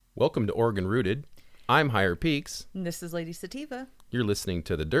Welcome to Oregon Rooted. I'm Higher Peaks. And this is Lady Sativa, You're listening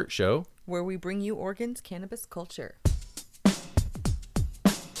to The Dirt Show, where we bring you Oregon's cannabis culture.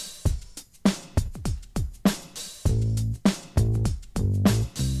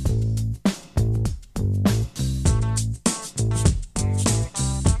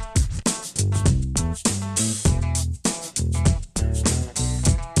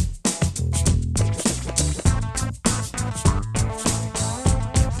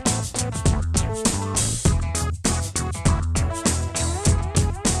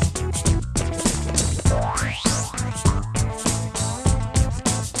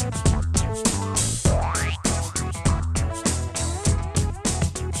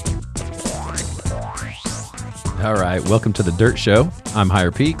 All right, welcome to The Dirt Show. I'm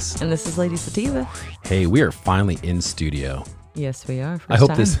Higher Peaks. And this is Lady Sativa. Hey, we are finally in studio. Yes, we are. I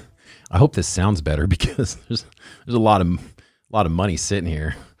hope this sounds better because there's a lot of money sitting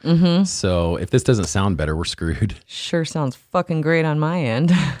here. Mm-hmm. So if this doesn't sound better, we're screwed. Sure sounds fucking great on my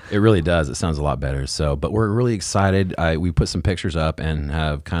end. It really does. It sounds a lot better. So, but we're really excited. We put some pictures up and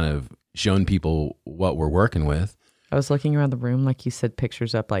have kind of shown people what we're working with. I was looking around the room like you said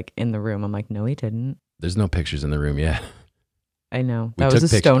pictures up like in the room. I'm like, no, he didn't. There's no pictures in the room yet. I know. That was a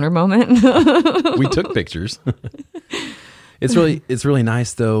stoner moment. We took pictures. It's really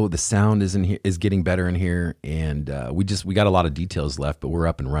nice though. The sound is getting better in here, and we got a lot of details left, but we're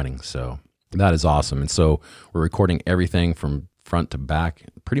up and running. So that is awesome. And so we're recording everything from front to back,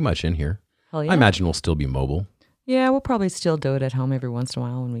 pretty much in here. Hell yeah. I imagine we'll still be mobile. Yeah, we'll probably still do it at home every once in a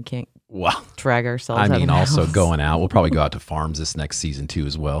while when we can't drag ourselves. I mean, out also house. going out. We'll probably go out to farms this next season too,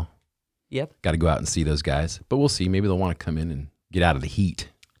 as well. Yep. Got to go out and see those guys, but we'll see. Maybe they'll want to come in and get out of the heat.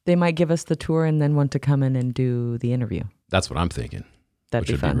 They might give us the tour and then want to come in and do the interview. That's what I'm thinking. That'd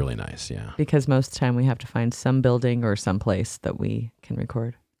be fun. Which would be really nice, yeah. Because most of the time we have to find some building or some place that we can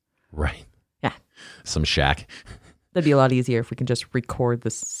record. Right. Yeah. Some shack. That'd be a lot easier if we can just record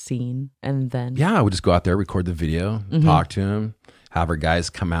the scene and then... Yeah, we'll just go out there, record the video, talk to them, have our guys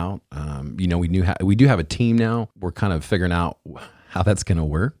come out. We do have a team now. We're kind of figuring out how that's going to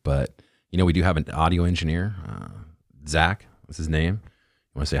work, but... we do have an audio engineer, Zach. What's his name?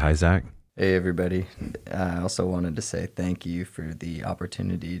 You want to say hi, Zach? Hey, everybody. I also wanted to say thank you for the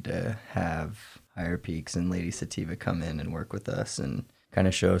opportunity to have Higher Peaks and Lady Sativa come in and work with us and kind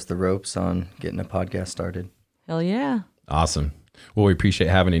of show us the ropes on getting a podcast started. Hell yeah. Awesome. Well, we appreciate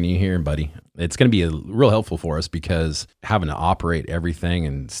having you here, buddy. It's going to be real helpful for us because having to operate everything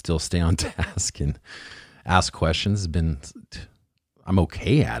and still stay on task and ask questions has been... I'm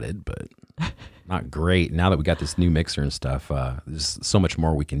okay at it, but not great. Now that we got this new mixer and stuff, there's so much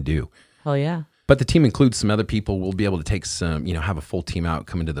more we can do. Hell yeah. But the team includes some other people. We'll be able to take some, have a full team out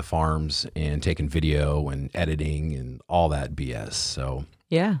coming to the farms and taking video and editing and all that BS. So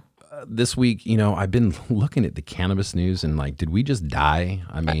yeah. This week, I've been looking at the cannabis news and like, did we just die?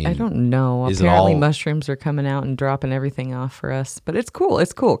 I mean, I don't know. Apparently mushrooms are coming out and dropping everything off for us, but it's cool.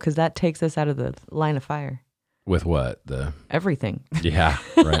 It's cool because that takes us out of the line of fire. With what? Everything. Yeah,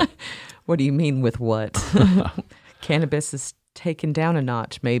 right. What do you mean with what? Cannabis is taken down a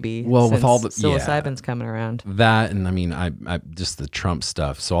notch, maybe. Well, with all the psilocybin's coming around. That, and I mean, I just the Trump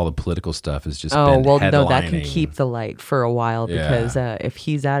stuff. So all the political stuff is just no, that can headlining. keep the light for a while because if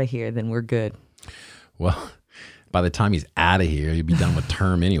he's out of here, then we're good. Well, by the time he's out of here, he'll be done with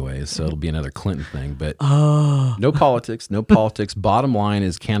term anyways, so it'll be another Clinton thing. But no politics. Bottom line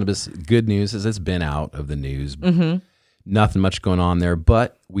is cannabis, good news is it's been out of the news. Mm-hmm. Nothing much going on there,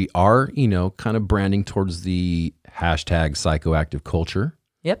 but we are, kind of branding towards the hashtag psychoactive culture.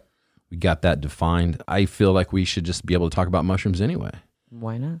 Yep. We got that defined. I feel like we should just be able to talk about mushrooms anyway.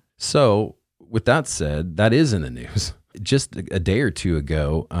 Why not? So with that said, that is in the news. Just a day or two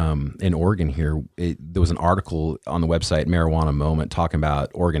ago in Oregon here, there was an article on the website Marijuana Moment talking about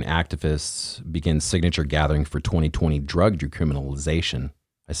Oregon activists begin signature gathering for 2020 drug decriminalization.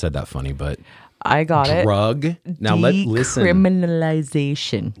 I said that funny, but I got it. Drug. Now listen.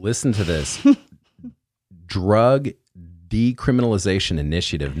 Decriminalization. Listen to this. Drug decriminalization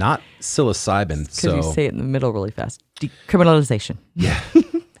initiative, not psilocybin. Because you say it in the middle really fast. Decriminalization. Yeah.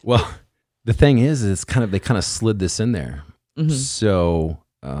 Well. The thing is they kind of slid this in there. Mm-hmm. So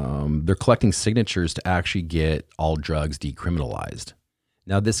they're collecting signatures to actually get all drugs decriminalized.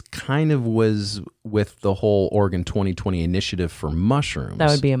 Now, this kind of was with the whole Oregon 2020 initiative for mushrooms.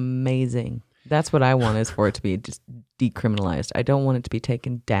 That would be amazing. That's what I want is for it to be just decriminalized. I don't want it to be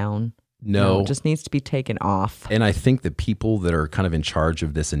taken down. No. it just needs to be taken off. And I think the people that are kind of in charge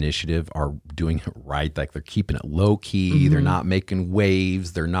of this initiative are doing it right. Like they're keeping it low key. They're not making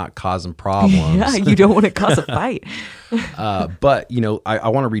waves. They're not causing problems. Yeah, you don't want to cause a fight. But I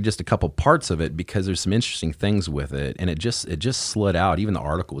want to read just a couple parts of it because there's some interesting things with it, and it just slid out. Even the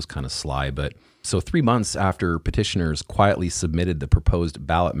article was kind of sly. But so 3 months after petitioners quietly submitted the proposed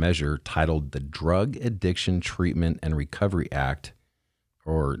ballot measure titled the Drug Addiction Treatment and Recovery Act,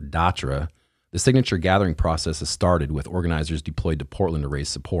 or DATRA, the signature gathering process has started with organizers deployed to Portland to raise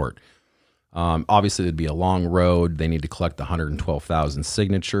support. Obviously, it'd be a long road. They need to collect 112,000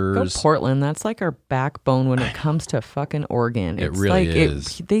 signatures. Go Portland. That's like our backbone when it comes to fucking Oregon. It really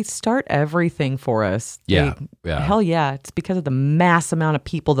is. They start everything for us. Yeah. Hell yeah. It's because of the mass amount of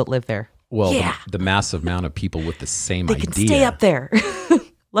people that live there. Well, yeah. the massive amount of people with the same They idea. can stay up there.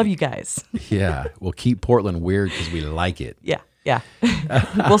 Love you guys. Yeah. We'll keep Portland weird because we like it. Yeah. Yeah.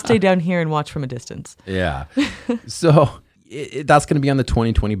 We'll stay down here and watch from a distance. Yeah. So that's going to be on the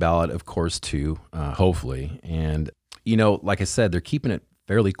 2020 ballot, of course, too, hopefully. And, like I said, they're keeping it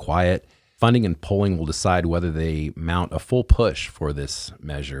fairly quiet. Funding and polling will decide whether they mount a full push for this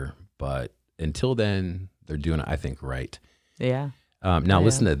measure. But until then, they're doing it, I think, right. Yeah. Now,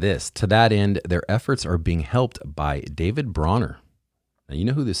 listen to this. To that end, their efforts are being helped by David Bronner. Now, you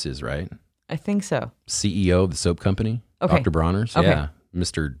know who this is, right? I think so. CEO of the soap company, Okay. Dr. Bronner's. Okay. Yeah.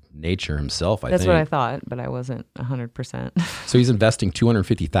 Mr. Nature himself, I think. That's what I thought, but I wasn't 100%. So he's investing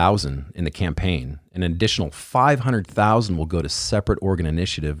 $250,000 in the campaign. An additional $500,000 will go to separate Oregon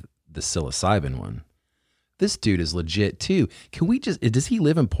initiative, the psilocybin one. This dude is legit too. Does he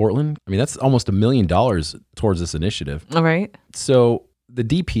live in Portland? I mean, that's almost $1 million towards this initiative. All right. So the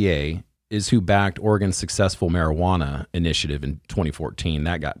DPA is who backed Oregon's successful marijuana initiative in 2014.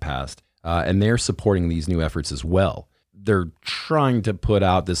 That got passed. And they're supporting these new efforts as well. They're trying to put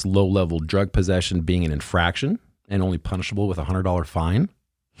out this low-level drug possession being an infraction and only punishable with a $100 fine.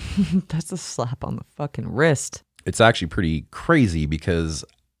 That's a slap on the fucking wrist. It's actually pretty crazy because,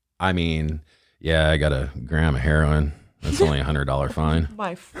 I mean, yeah, I got a gram of heroin. That's only a $100 fine.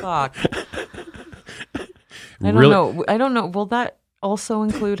 My fuck. I don't know. Will that also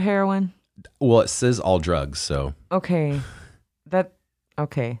include heroin? Well, it says all drugs, so. Okay.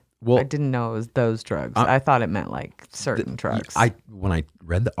 Okay. Well, I didn't know it was those drugs. I thought it meant like certain drugs. When I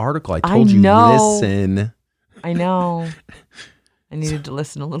read the article, I told you, listen. I know. I needed to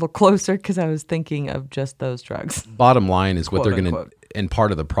listen a little closer because I was thinking of just those drugs. Bottom line is what Quote, they're going to, and part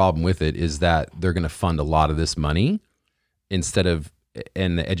of the problem with it is that they're going to fund a lot of this money instead of,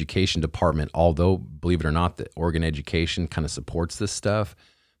 in the education department, although, believe it or not, the Oregon education kind of supports this stuff.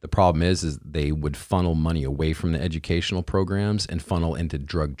 The problem is they would funnel money away from the educational programs and funnel into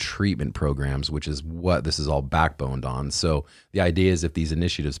drug treatment programs, which is what this is all backboned on. So the idea is if these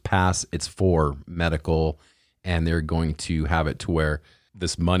initiatives pass, it's for medical, and they're going to have it to where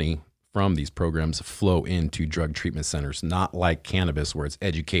this money from these programs flow into drug treatment centers, not like cannabis where it's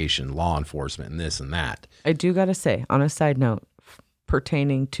education, law enforcement, and this and that. I do got to say, on a side note,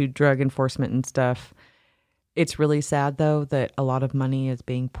 pertaining to drug enforcement and stuff, it's really sad, though, that a lot of money is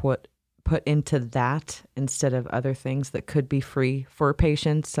being put into that instead of other things that could be free for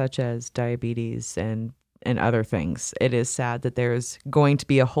patients, such as diabetes and other things. It is sad that there's going to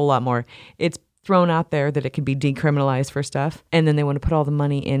be a whole lot more. It's thrown out there that it can be decriminalized for stuff, and then they want to put all the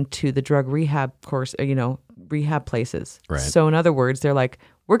money into the drug rehab course, rehab places. Right. So in other words, they're like,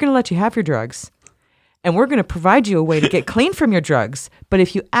 we're going to let you have your drugs, and we're going to provide you a way to get clean from your drugs. But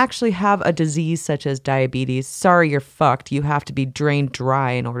if you actually have a disease such as diabetes, sorry, you're fucked. You have to be drained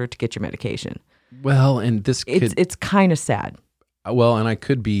dry in order to get your medication. Well, and it's kind of sad. Well, and I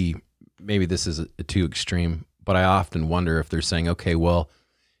could be, maybe this is too extreme, but I often wonder if they're saying, okay, well,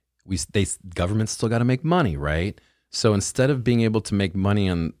 government's still got to make money, right? So instead of being able to make money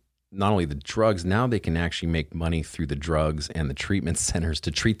on not only the drugs, now they can actually make money through the drugs and the treatment centers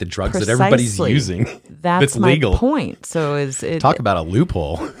to treat the drugs that everybody's using. That's my legal. point. So talk about a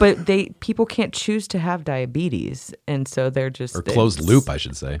loophole. But people can't choose to have diabetes, and so they're just or closed loop, I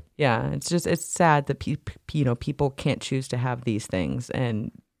should say. Yeah, it's sad that people can't choose to have these things,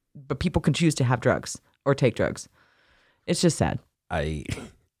 but people can choose to have drugs or take drugs. It's just sad. I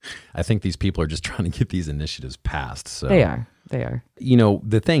think these people are just trying to get these initiatives passed. So They are.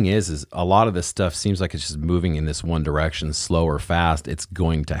 The thing is a lot of this stuff seems like it's just moving in this one direction, slow or fast. It's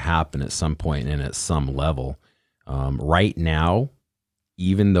going to happen at some point and at some level. Right now,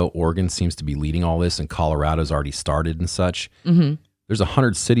 even though Oregon seems to be leading all this and Colorado's already started and such, there's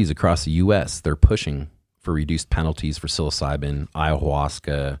 100 cities across the U.S. They're pushing for reduced penalties for psilocybin,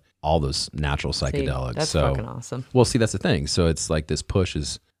 ayahuasca, all those natural psychedelics. That's fucking awesome. Well, see, that's the thing. So it's like this push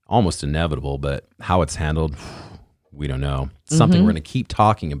is almost inevitable, but how it's handled, we don't know. Something we're going to keep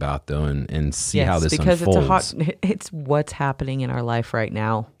talking about, though, and see how this because unfolds. it's what's happening in our life right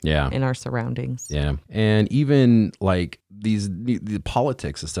now. Yeah. In our surroundings. Yeah. And even like the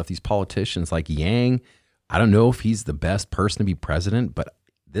politics and stuff, these politicians like Yang, I don't know if he's the best person to be president, but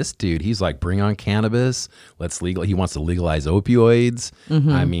this dude, he's like, bring on cannabis. He wants to legalize opioids.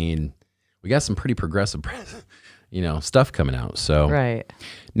 I mean, we got some pretty progressive stuff coming out. So right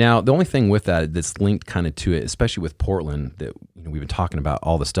now, the only thing with that's linked kind of to it, especially with Portland, that we've been talking about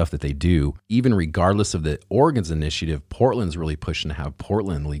all the stuff that they do. Even regardless of the Oregon's initiative, Portland's really pushing to have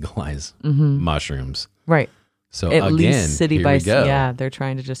Portland legalize mushrooms. Right. So at again, least city by city, they're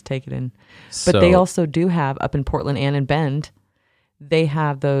trying to just take it in. But they also do have up in Portland and in Bend, they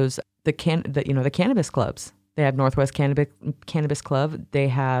have those the cannabis clubs. They have Northwest Cannabis Club. They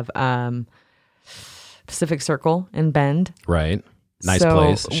have Pacific Circle in Bend. Right. Nice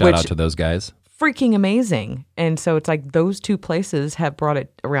place. Shout out to those guys. Freaking amazing. And so it's like those two places have brought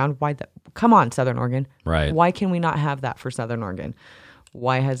it around. Come on, Southern Oregon. Right. Why can we not have that for Southern Oregon?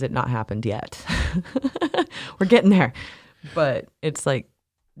 Why has it not happened yet? We're getting there. But it's like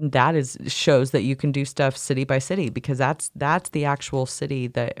shows that you can do stuff city by city, because that's the actual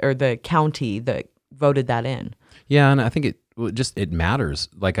city or the county that voted that in. Yeah, and I think it matters.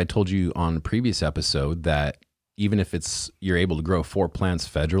 Like I told you on a previous episode, that even if you're able to grow 4 plants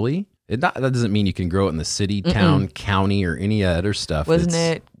federally, that doesn't mean you can grow it in the city, town, county, or any other stuff. Wasn't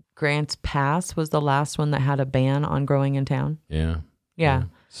it Grants Pass was the last one that had a ban on growing in town? Yeah.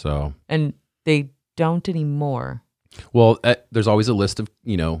 So, and they don't anymore. Well, there's always a list of,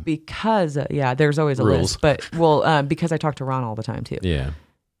 because there's always a rules. List, but because I talk to Ron all the time too. Yeah.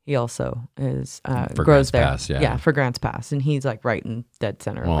 He also is for grows Grants there. Pass, yeah, for Grants Pass, and he's like right in dead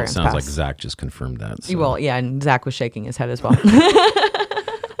center. Well, of Grants it sounds Pass. like Zach just confirmed that. So. Well, yeah, and Zach was shaking his head as well.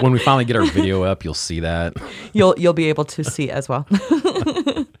 When we finally get our video up, you'll see that. You'll be able to see as well.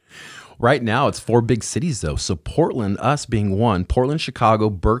 Right now, it's 4 big cities though. So Portland, us being one, Portland, Chicago,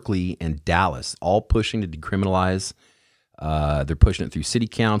 Berkeley, and Dallas, all pushing to decriminalize. They're pushing it through city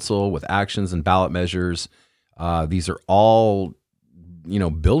council with actions and ballot measures. These are all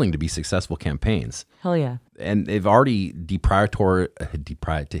building to be successful campaigns. Hell yeah. And they've already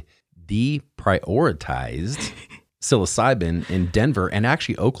deprioritized psilocybin in Denver and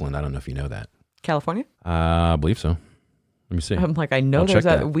actually Oakland. I don't know if you know that. California? I believe so. Let me see. I'm like, I know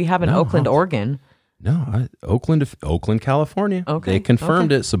we have an Oakland, Oregon. No, Oakland, California. Okay. They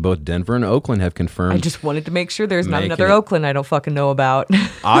confirmed it. So both Denver and Oakland have confirmed. I just wanted to make sure there's not another Oakland I don't fucking know about.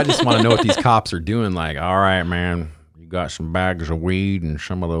 I just want to know what these cops are doing. Like, all right, man, you got some bags of weed and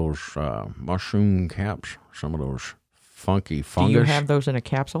some of those mushroom caps, some of those funky fungus. Do you have those in a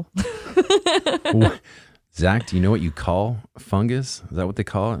capsule? Zach, do you know what you call fungus? Is that what they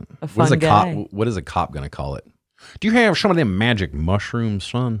call it? What is a cop going to call it? Do you have some of them magic mushrooms,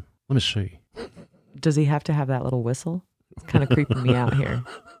 son? Let me see. Does he have to have that little whistle? It's kind of creeping me out here.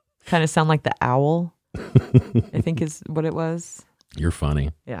 Kind of sound like the owl, I think is what it was. You're funny.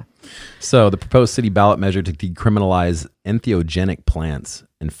 Yeah. So the proposed city ballot measure to decriminalize entheogenic plants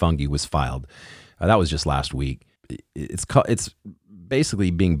and fungi was filed. That was just last week. It's basically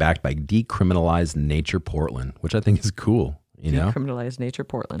being backed by Decriminalize Nature Portland, which I think is cool. Decriminalize Nature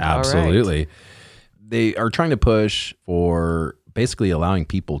Portland. Absolutely. All right. They are trying to push for basically allowing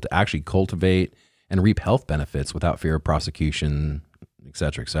people to actually cultivate and reap health benefits without fear of prosecution, et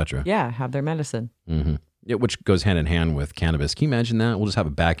cetera, et cetera. Yeah, have their medicine. Mm-hmm. Yeah, which goes hand in hand with cannabis. Can you imagine that? We'll just have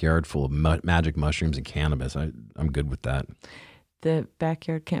a backyard full of magic mushrooms and cannabis. I'm good with that. The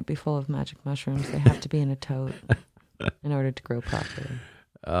backyard can't be full of magic mushrooms. They have to be in a tote in order to grow properly.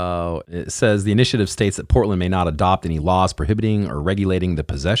 It says the initiative states that Portland may not adopt any laws prohibiting or regulating the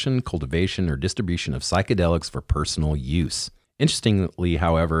possession, cultivation, or distribution of psychedelics for personal use. Interestingly,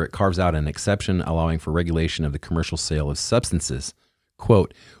 however, it carves out an exception allowing for regulation of the commercial sale of substances.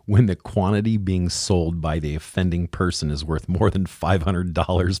 Quote, when the quantity being sold by the offending person is worth more than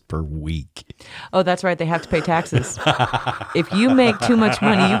 $500 per week. Oh, that's right. They have to pay taxes. If you make too much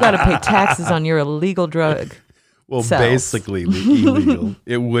money, you got to pay taxes on your illegal drug. Well, basically illegal.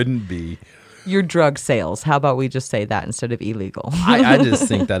 It wouldn't be. Your drug sales. How about we just say that instead of illegal? I just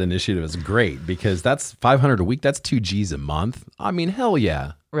think that initiative is great because that's $500 a week. That's $2,000 a month. I mean, hell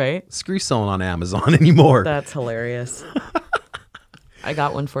yeah. Right? Screw selling on Amazon anymore. That's hilarious. I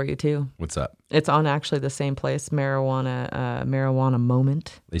got one for you too. What's up? It's on actually the same place, Marijuana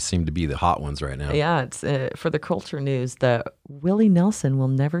Moment. They seem to be the hot ones right now. Yeah, it's for the culture news that Willie Nelson will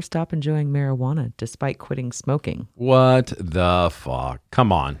never stop enjoying marijuana despite quitting smoking. What the fuck?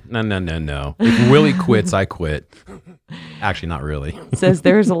 Come on. No. If Willie quits, I quit. Actually, not really. It says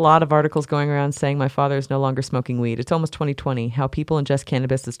there's a lot of articles going around saying my father is no longer smoking weed. It's almost 2020. How people ingest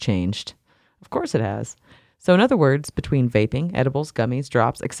cannabis has changed. Of course it has. So in other words, between vaping, edibles, gummies,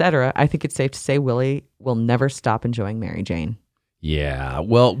 drops, etc., I think it's safe to say Willie will never stop enjoying Mary Jane. Yeah.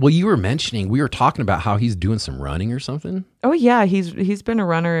 Well, you were mentioning, we were talking about how he's doing some running or something. Oh yeah, he's been a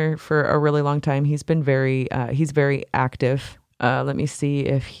runner for a really long time. He's been very active. Let me see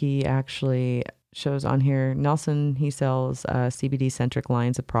if he actually shows on here. Nelson, he sells CBD centric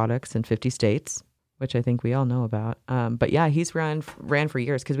lines of products in 50 states, which I think we all know about. But yeah, he's ran for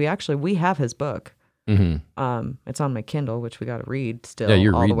years because we have his book. Mm-hmm. It's on my Kindle, which we got to read still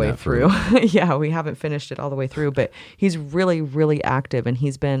all the way through. Yeah, we haven't finished it all the way through, but he's really, really active, and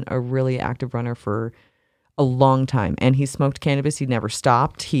he's been a really active runner for a long time. And he smoked cannabis. He never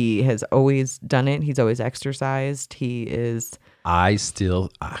stopped. He has always done it. He's always exercised.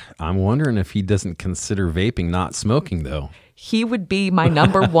 I'm wondering if he doesn't consider vaping not smoking though. He would be my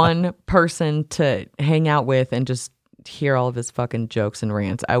number one person to hang out with and just hear all of his fucking jokes and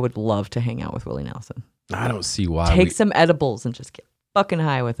rants. I would love to hang out with Willie Nelson. I don't see why. Take some edibles and just get fucking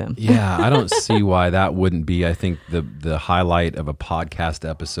high with him. Yeah, I don't see why that wouldn't be. I think the highlight of a podcast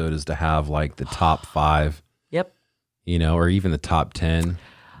episode is to have like the top 5. Yep. Or even the top 10.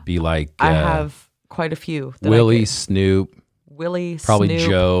 Be like I have quite a few. Willie, Snoop. Willie, probably Snoop,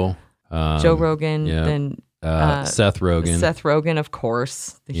 Joe. Joe Rogan. Yeah. Then Seth Rogen. Seth Rogen, of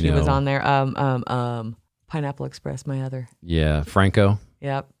course. He was on there. Pineapple Express, my other. Yeah, Franco.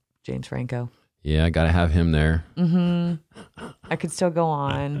 Yep, James Franco. Yeah, I got to have him there. Mm-hmm. I could still go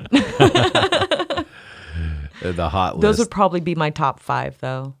on. The hot list. Those would probably be my top 5,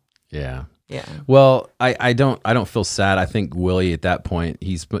 though. Yeah. Yeah. Well, I don't feel sad. I think Willie at that point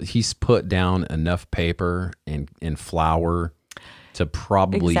he's put down enough paper and flour to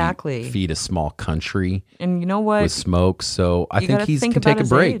probably feed a small country. And you know what? With smoke, so I think he can take a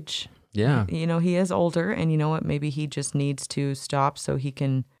break. Age. Yeah. He is older, and you know what? Maybe he just needs to stop so he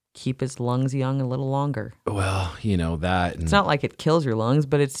can keep his lungs young a little longer. Well, that. It's not like it kills your lungs,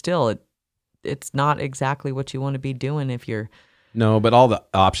 but it's still, it's not exactly what you want to be doing if you're. No, but all the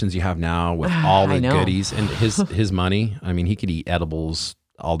options you have now with all the goodies and his money, I mean, he could eat edibles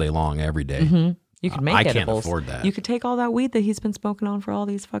all day long, every day. Mm-hmm. You could make edibles. I can't afford that. You could take all that weed that he's been smoking on for all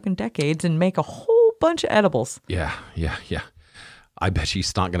these fucking decades and make a whole bunch of edibles. Yeah. I bet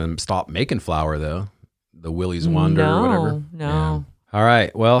she's not going to stop making flour, though. The Willie's Wonder or whatever. No. Yeah. All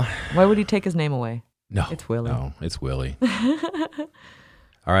right. Well. Why would he take his name away? No. It's Willie. No, it's Willie.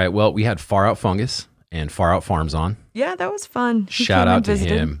 All right. Well, we had Far Out Fungus and Far Out Farms on. Yeah, that was fun. Shout out to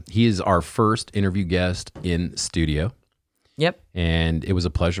him. He is our first interview guest in studio. Yep. And it was a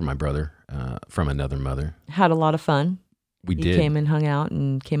pleasure, my brother, from another mother. Had a lot of fun. He did. He came and hung out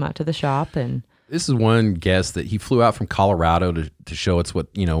and came out to the shop and... This is one guest that he flew out from Colorado to show us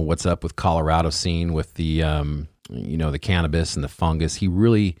what's up with Colorado scene with the the cannabis and the fungus.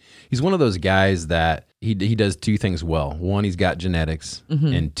 He's one of those guys that he does 2 things well. 1, he's got genetics,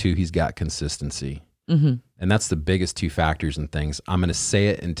 and 2, he's got consistency. Mm-hmm. And that's the biggest 2 factors in things. I'm going to say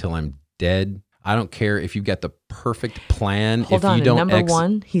it until I'm dead. I don't care if you've got the perfect plan. Hold on. Number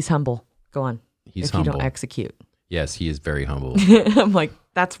 1, he's humble. Go on. He's humble. If you don't execute. Yes, he is very humble. I'm like,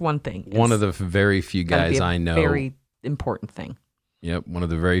 that's one thing. One of the very few guys I know. Very important thing. Yep, one of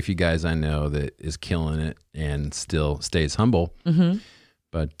the very few guys I know that is killing it and still stays humble. Mm-hmm.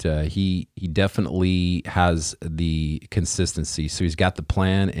 But he definitely has the consistency. So he's got the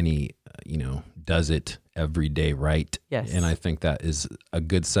plan, and he does it every day right. Yes. And I think that is a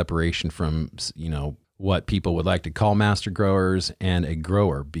good separation from what people would like to call master growers and a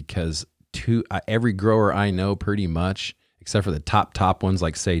grower, because every grower I know pretty much, except for the top ones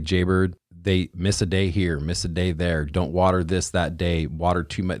like say Jaybird, they miss a day here, miss a day there, don't water this that day, water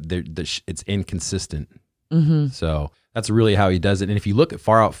too much. It's inconsistent. Mm-hmm. So that's really how he does it. And if you look at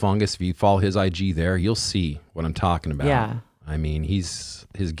Far Out Fungus, if you follow his IG there, you'll see what I'm talking about. Yeah. I mean, his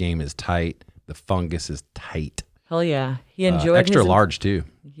game is tight. The fungus is tight. Hell yeah. He enjoyed extra large too.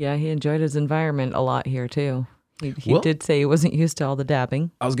 Yeah, he enjoyed his environment a lot here too. He did say he wasn't used to all the dabbing.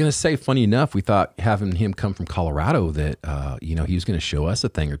 I was going to say, funny enough, we thought having him come from Colorado that, he was going to show us a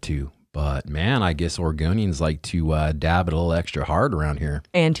thing or two. But man, I guess Oregonians like to dab it a little extra hard around here.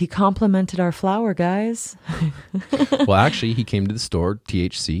 And he complimented our flower, guys. Well, actually, he came to the store,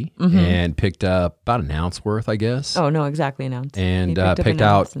 THC, and picked up about an ounce worth, I guess. Oh, no, exactly an ounce. And He picked up picked an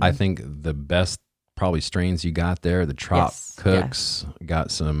out, ounce and- I think, the best probably strains you got there. The Trop Yes, Cooks.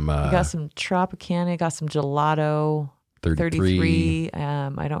 Got some You got some Tropicana, got some Gelato. 33.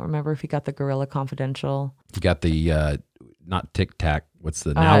 I don't remember if you got the Gorilla Confidential. You got the, not Tic Tac, what's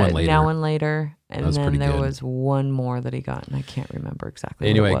the Now and Later? Now and Later. And was then pretty there good. was one more that he got, and I can't remember exactly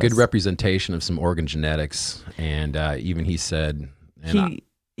Anyway, what it good was. representation of some Oregon genetics. And even he said... and He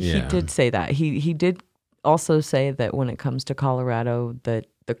yeah. did say that. He did also say that when it comes to Colorado, that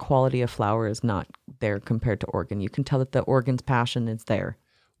the quality of flower is not there compared to Oregon. You can tell that the Oregon's passion is there.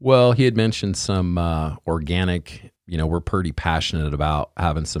 Well, he had mentioned some organic, we're pretty passionate about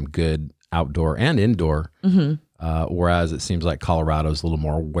having some good outdoor and indoor, whereas it seems like Colorado's a little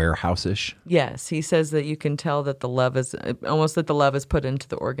more warehouse-ish. Yes, he says that you can tell that the love is almost that the love is put into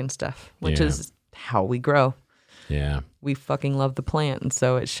the Oregon stuff, which Yeah. is how we grow. Yeah. We fucking love the plant, and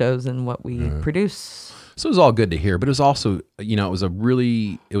so it shows in what we produce. So it was all good to hear, but it was also, it was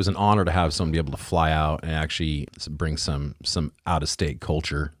an honor to have someone be able to fly out and actually bring some out-of-state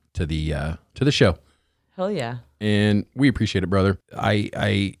culture to the show. Hell yeah. And we appreciate it, brother.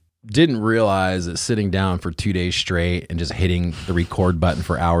 I didn't realize that sitting down for 2 days straight and just hitting the record button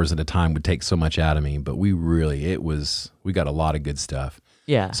for hours at a time would take so much out of me. But we got a lot of good stuff.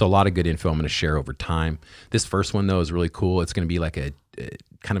 Yeah. So a lot of good info I'm going to share over time. This first one, though, is really cool. It's going to be like a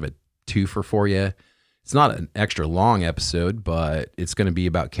kind of a twofer for you. It's not an extra long episode, but it's going to be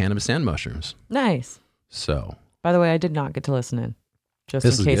about cannabis and mushrooms. Nice. So By the way, I did not get to listen in, just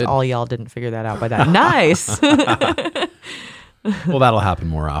This in is case good. all y'all didn't figure that out by that. Nice. well, that'll happen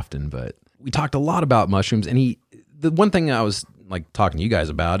more often, but we talked a lot about mushrooms. And the one thing I was like talking to you guys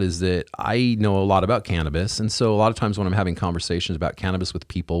about is that I know a lot about cannabis. And so a lot of times when I'm having conversations about cannabis with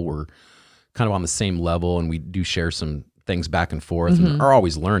people, we're kind of on the same level and we do share some things back and forth and are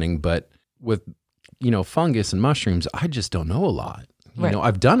always learning. But with, fungus and mushrooms, I just don't know a lot. Right.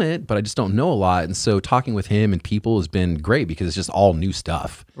 I've done it, but I just don't know a lot. And so talking with him and people has been great because it's just all new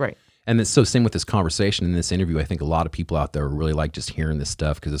stuff. Right. And it's so same with this conversation in this interview. I think a lot of people out there really like just hearing this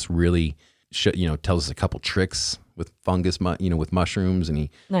stuff because it's really, tells us a couple tricks with fungus, with mushrooms, and he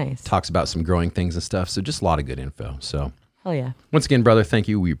Nice. talks about some growing things and stuff. So just a lot of good info. So Hell yeah. once again, brother, thank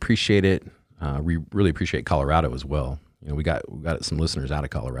you. We appreciate it. We really appreciate Colorado as well. We got some listeners out of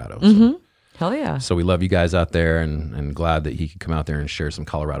Colorado. So. Hell yeah. So we love you guys out there and glad that he could come out there and share some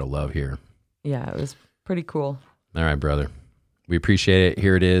Colorado love here. Yeah, it was pretty cool. All right, brother. We appreciate it.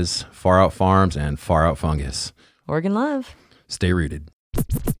 Here it is, Far Out Farms and Far Out Fungus. Oregon love. Stay rooted.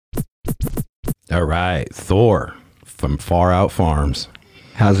 All right, Thor from Far Out Farms.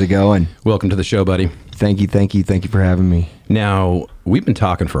 How's it going? Welcome to the show, buddy. Thank you for having me. Now, we've been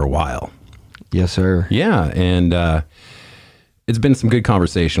talking for a while. Yes, sir. Yeah, and it's been some good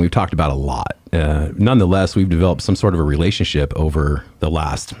conversation. We've talked about a lot. Nonetheless, we've developed some sort of a relationship over the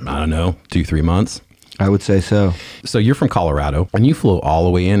last, 2-3 months. I would say so. So you're from Colorado, and you flew all the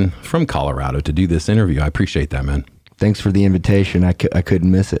way in from Colorado to do this interview. I appreciate that, man. Thanks for the invitation. I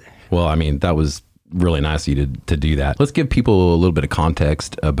couldn't miss it. Well, that was really nice of you to do that. Let's give people a little bit of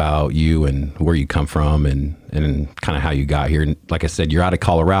context about you and where you come from and kind of how you got here. And like I said, you're out of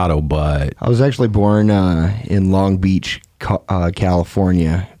Colorado, but... I was actually born in Long Beach,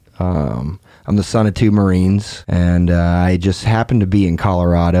 California. I'm the son of 2 Marines, and I just happened to be in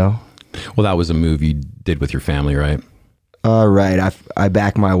Colorado. Well, that was a move you did with your family, right? Right. I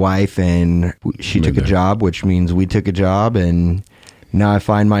backed my wife, and she took a job, which means we took a job, and now I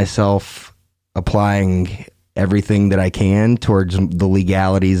find myself applying everything that I can towards the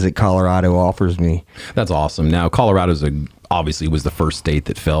legalities that Colorado offers me. That's awesome. Now, Colorado's obviously was the first state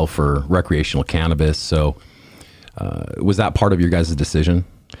that fell for recreational cannabis. So was that part of your guys' decision?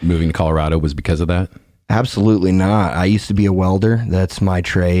 Moving to Colorado was because of that? Absolutely not. I used to be a welder. That's my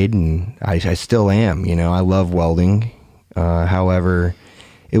trade, and I still am. I love welding. However,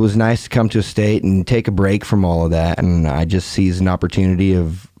 it was nice to come to a state and take a break from all of that, and I just seized an opportunity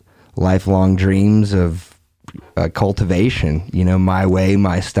of lifelong dreams of cultivation, my way,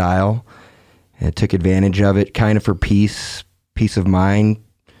 my style. I took advantage of it kind of for peace of mind,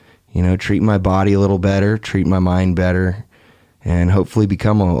 treat my body a little better, treat my mind better, and hopefully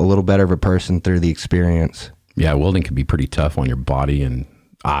become a little better of a person through the experience. Yeah, welding can be pretty tough on your body and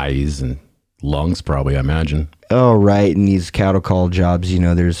eyes and lungs, probably, I imagine. Oh, right. In these cattle call jobs,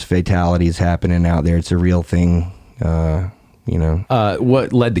 there's fatalities happening out there. It's a real thing,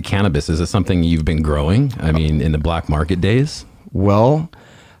 What led to cannabis? Is it something you've been growing? In the black market days? Well,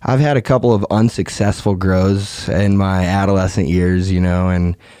 I've had a couple of unsuccessful grows in my adolescent years,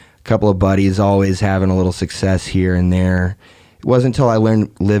 and a couple of buddies always having a little success here and there. It wasn't until I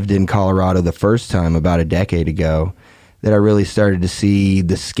lived in Colorado the first time about a decade ago that I really started to see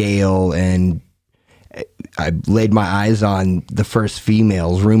the scale, and I laid my eyes on the first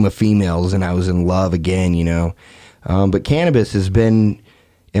room of females, and I was in love again, But cannabis has been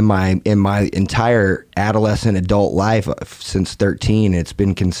in my entire adolescent adult life since 13. It's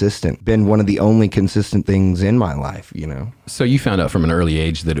been consistent, been one of the only consistent things in my life, So you found out from an early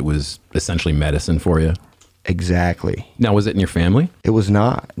age that it was essentially medicine for you? Exactly. Now, was it in your family? It was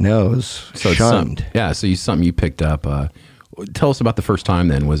not. No, it was So shunned. so something you picked up. Tell us about the first time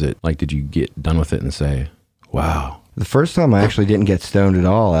then. Was it like, did you get done with it and say, wow? The first time I actually didn't get stoned at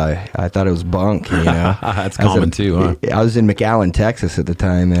all. I thought it was bunk, That's common too, huh? I was in McAllen, Texas at the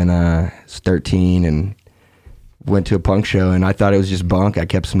time, and I was 13 and went to a punk show, and I thought it was just bunk. I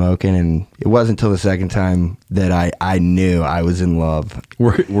kept smoking, and it wasn't until the second time that I knew I was in love.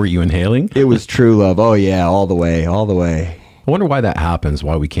 Were you inhaling? It was true love. Oh, yeah, all the way. I wonder why that happens,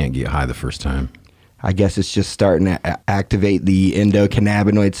 why we can't get high the first time. I guess it's just starting to activate the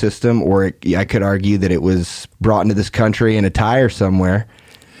endocannabinoid system, or I could argue that it was brought into this country in a tire somewhere.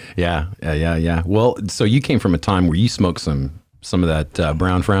 Yeah. Well, so you came from a time where you smoked some of that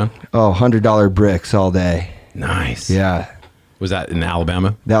brown frown? Oh, $100 bricks all day. Nice. Yeah. Was that in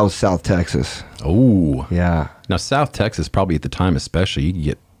Alabama? That was South Texas. Oh. Yeah. Now, South Texas, probably at the time especially,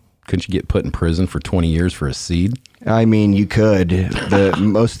 couldn't you get put in prison for 20 years for a seed? I mean, you could.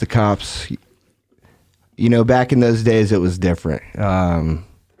 Most of the cops, back in those days, it was different.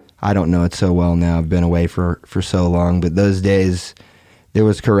 I don't know it so well now. I've been away for so long, but those days there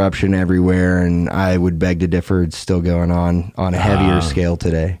was corruption everywhere, and I would beg to differ. It's still going on a heavier scale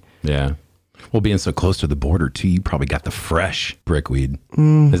today. Yeah. Well, being so close to the border, too, you probably got the fresh brickweed.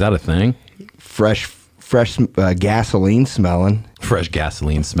 Is that a thing? Fresh gasoline smelling. Fresh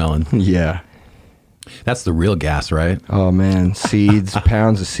gasoline smelling. Yeah. That's the real gas, right? Oh, man. Seeds,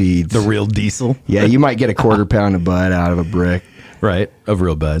 pounds of seeds. The real diesel? Yeah, you might get a quarter pound of bud out of a brick. Right. Of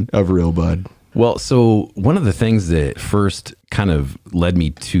real bud. Well, so one of the things that first kind of led me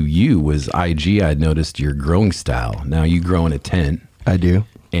to you was IG. I'd noticed your growing style. Now, you grow in a tent. I do.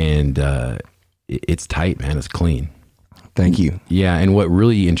 And it's tight, man. It's clean. Thank you. Yeah, and what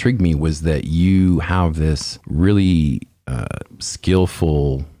really intrigued me was that you have this really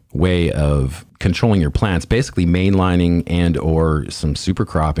skillful way of controlling your plants, basically mainlining and or some super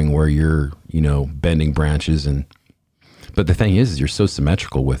cropping where you're, bending branches. But the thing is you're so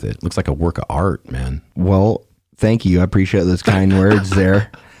symmetrical with it. Looks like a work of art, man. Well, thank you. I appreciate those kind words there.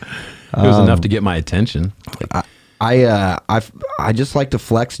 It was enough to get my attention. I just like to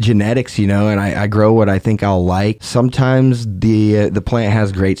flex genetics, and I grow what I think I'll like. Sometimes the plant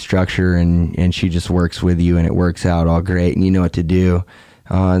has great structure and she just works with you and it works out all great and you know what to do.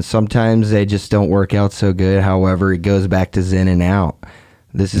 And sometimes they just don't work out so good. However, it goes back to zen and out.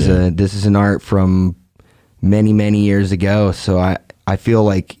 This is an art from many, many years ago. So I feel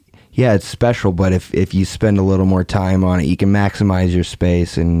like, yeah, it's special, but if you spend a little more time on it, you can maximize your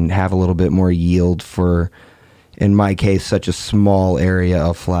space and have a little bit more yield for, in my case, such a small area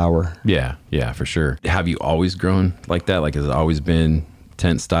of flower. Yeah, for sure. Have you always grown like that? Like, has it always been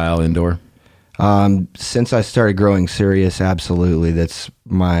tent style indoor? Since I started growing serious, absolutely.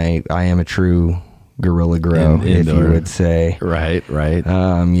 I am a true guerrilla grow, if you would say. Right.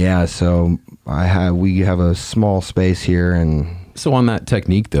 Yeah, so we have a small space here, and so on that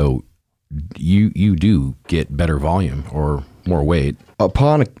technique though, you do get better volume or more weight.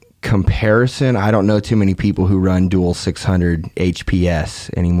 Upon a comparison, I don't know too many people who run dual 600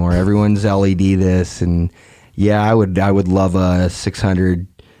 HPS anymore. Everyone's LED this, and yeah, I would love a 600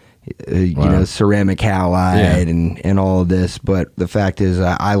 ceramic halide and all of this, but the fact is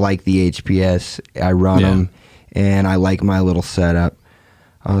I like the HPS. I run them and I like my little setup.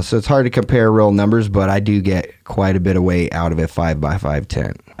 So it's hard to compare real numbers, but I do get quite a bit of weight out of a 5x5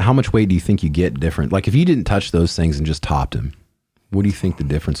 tent. How much weight do you think you get different? Like if you didn't touch those things and just topped them, what do you think the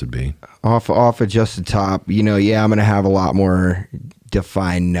difference would be? Off of just the top, I'm going to have a lot more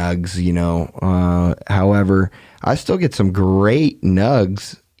defined nugs, however, I still get some great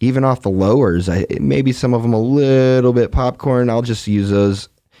nugs, even off the lowers. Maybe some of them a little bit popcorn. I'll just use those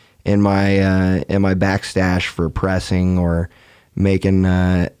in my backstash for pressing or making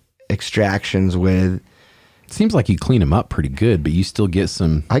extractions with. It seems like you clean them up pretty good, but you still get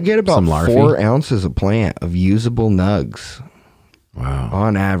some. I get about 4 ounces of plant of usable nugs. Wow.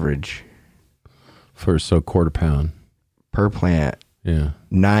 On average. For quarter pound. Per plant. Yeah.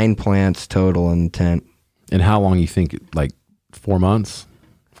 9 plants total in the tent. And how long you think, like 4 months?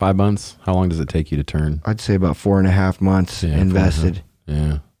 5 months? How long does it take you to turn? I'd say about 4.5 months invested.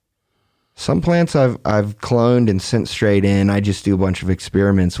 Yeah. Some plants I've cloned and sent straight in. I just do a bunch of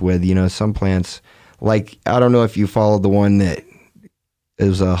experiments with, some plants, like, I don't know if you followed the one that it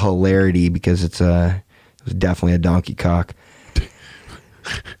was a hilarity because it was definitely a donkey cock.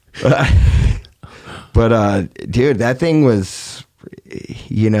 But dude, that thing was,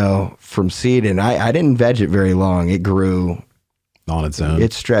 from seed, and I didn't veg it very long. It grew on its own.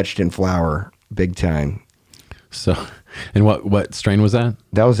 It stretched in flower big time. So, and what strain was that?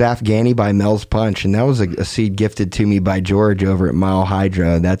 That was Afghani by Mel's Punch, and that was a seed gifted to me by George over at Mile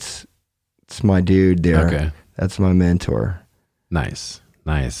Hydro. That's my dude there. Okay. That's my mentor. Nice.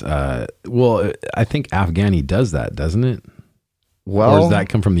 Well, I think Afghani does that, doesn't it? Well, or does that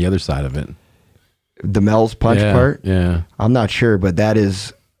come from the other side of it? The Mel's Punch part? Yeah. I'm not sure, but that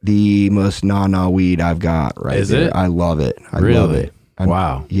is the most na-na weed I've got right is there. It? I love it. I really? love it.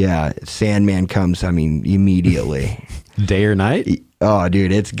 Wow. Yeah. Sandman comes, immediately. Day or night? Oh,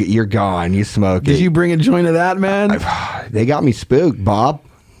 dude, you're gone. You smoke it. Did you bring a joint of that, man? They got me spooked, Bob.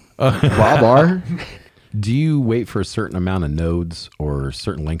 Bob R. Do you wait for a certain amount of nodes or a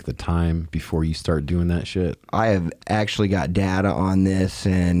certain length of time before you start doing that shit? I have actually got data on this,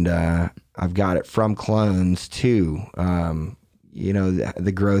 and I've got it from clones too.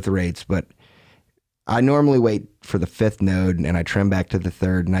 The growth rates, but I normally wait for the 5th node and I trim back to the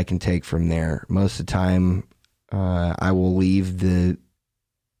 3rd, and I can take from there. Most of the time, I will leave the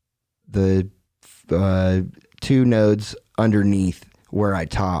 2 nodes underneath where I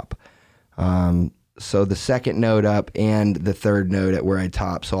top. So the 2nd node up and the 3rd node at where I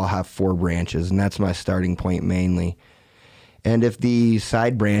top. So I'll have 4 branches, and that's my starting point mainly. And if the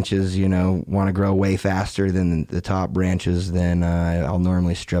side branches, want to grow way faster than the top branches, then I'll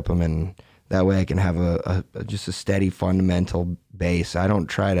normally strip them, and that way I can have just a steady fundamental base. I don't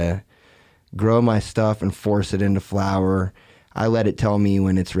try to grow my stuff and force it into flower. I let it tell me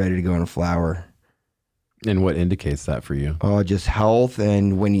when it's ready to go into flower. And what indicates that for you? Oh, just health.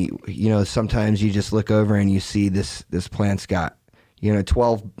 And when sometimes you just look over and you see this plant's got,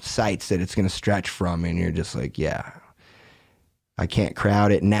 12 sites that it's going to stretch from, and you're just like, yeah, I can't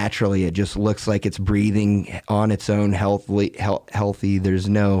crowd it. Naturally, it just looks like it's breathing on its own healthy. There's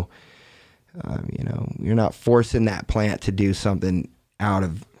no, you're not forcing that plant to do something out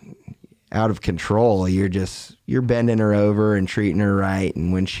of control. You're bending her over and treating her right,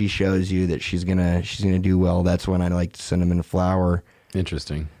 and when she shows you that she's gonna do well, that's when I like to send them into flower.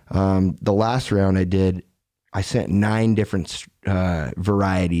 Interesting. The last round I sent 9 different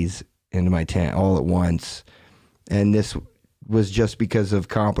varieties into my tent all at once, and this was just because of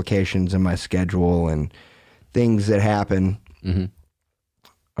complications in my schedule and things that happen. Mm-hmm.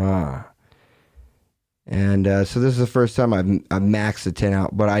 So this is the first time I've maxed the tent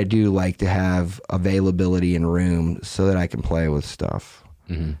out, but I do like to have availability in room so that I can play with stuff.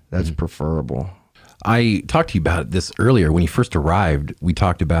 Mm-hmm. That's preferable. I talked to you about this earlier. When you first arrived, we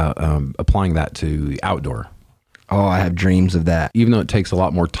talked about applying that to outdoor. Oh, I have dreams of that. Even though it takes a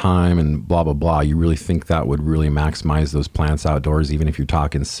lot more time and blah, blah, blah, you really think that would really maximize those plants outdoors, even if you're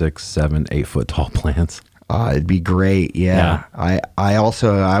talking 6, 7, 8 foot tall plants? It'd be great. Yeah. I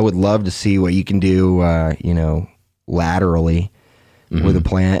would love to see what you can do, laterally with a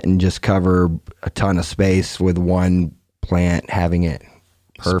plant and just cover a ton of space with one plant having it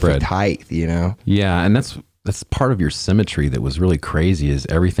perfect spread height, Yeah. And that's part of your symmetry that was really crazy, is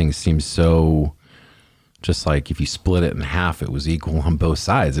everything seems so just like if you split it in half, it was equal on both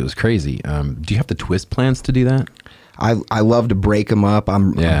sides. It was crazy. Do you have to twist plants to do that? I love to break them up.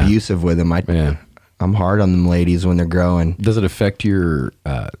 I'm abusive with them. I'm hard on them ladies when they're growing. Does it affect your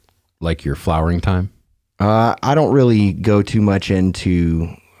your flowering time? I don't really go too much into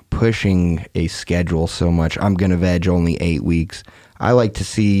pushing a schedule so much. I'm going to veg only 8 weeks. I like to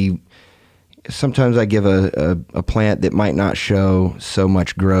see, sometimes I give a plant that might not show so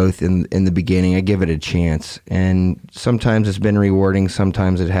much growth in the beginning. I give it a chance. And sometimes it's been rewarding,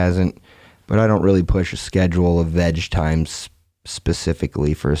 sometimes it hasn't. But I don't really push a schedule of veg times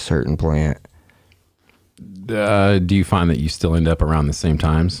specifically for a certain plant. Do you find that you still end up around the same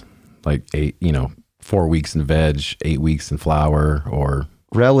times? Like 4 weeks in veg, 8 weeks in flower, or?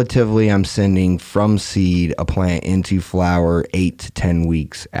 Relatively, I'm sending from seed a plant into flower 8 to 10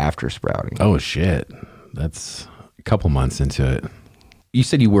 weeks after sprouting. Oh, shit. That's a couple months into it. You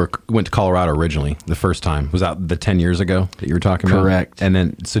said you went to Colorado originally the first time. Was that the 10 years ago that you were talking about? Correct. And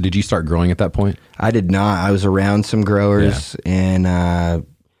then, so did you start growing at that point? I did not. I was around some growers, and that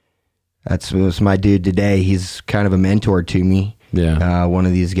was my dude today. He's kind of a mentor to me. Yeah. One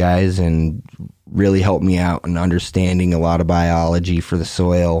of these guys, and really helped me out in understanding a lot of biology for the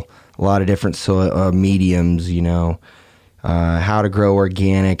soil, a lot of different soil mediums, how to grow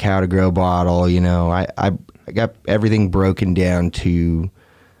organic, how to grow bottle. I got everything broken down to,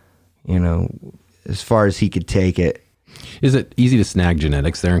 as far as he could take it. Is it easy to snag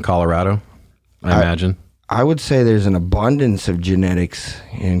genetics there in Colorado? I imagine. I would say there's an abundance of genetics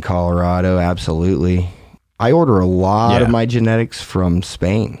in Colorado. Absolutely. I order a lot of my genetics from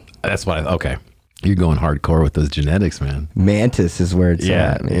Spain. That's what okay. You're going hardcore with those genetics, man. Mantis is where it's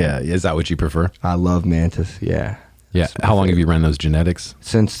at, man. Yeah. Is that what you prefer? I love Mantis, yeah. Yeah. How long have you run those genetics?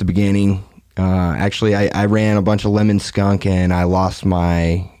 Since the beginning. Actually, I ran a bunch of lemon skunk, and I lost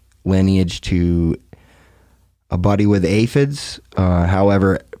my lineage to a buddy with aphids.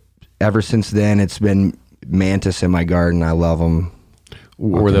 However, ever since then, it's been Mantis in my garden. I love them.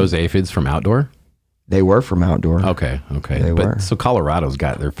 Were those aphids from outdoor? They were from outdoor. Okay. They were. So Colorado's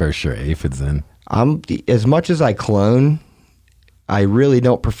got their fair share of aphids then. As much as I clone, I really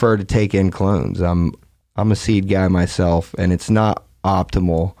don't prefer to take in clones. I'm a seed guy myself, and it's not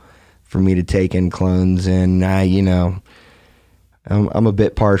optimal for me to take in clones, and I'm a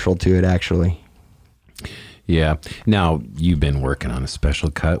bit partial to it, actually. Yeah. Now, you've been working on a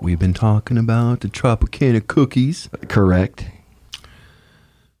special cut we've been talking about, the Tropicana cookies. Correct.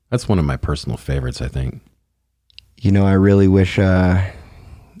 That's one of my personal favorites, I think. I really wish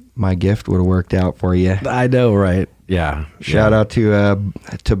my gift would have worked out for you. I know, right? Yeah. Shout out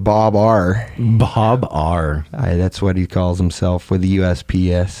to Bob R. Bob R. That's what he calls himself with the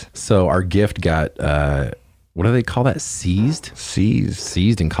USPS. So our gift got, what do they call that? Seized?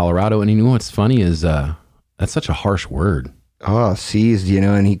 Seized in Colorado. And you know what's funny is that's such a harsh word. Oh, seized,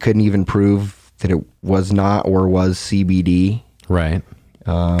 and he couldn't even prove that it was not or was CBD. Right.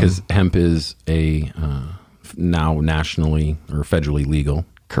 Because hemp is now nationally or federally legal.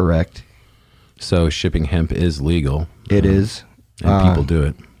 Correct. So shipping hemp is legal. It is. And people do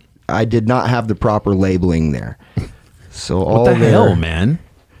it. I did not have the proper labeling there. So what the hell, man?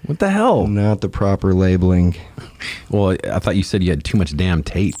 What the hell? Not the proper labeling. Well, I thought you said you had too much damn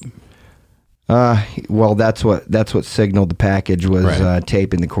tape. Well, that's what signaled the package was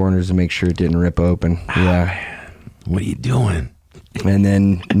tape in the corners to make sure it didn't rip open. Yeah. Man. What are you doing? And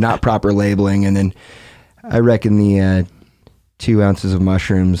then not proper labeling, and then I reckon the 2 ounces of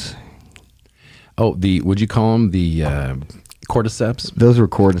mushrooms. Oh, would you call them the cordyceps? Those were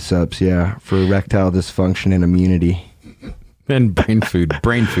cordyceps, yeah, for erectile dysfunction and immunity. And brain food,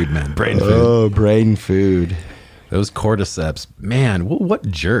 man, brain food. Oh, brain food. Those cordyceps, man, what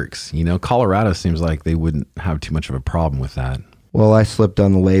jerks. Colorado seems like they wouldn't have too much of a problem with that. Well, I slipped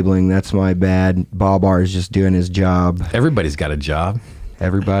on the labeling. That's my bad. Bob R is just doing his job. Everybody's got a job.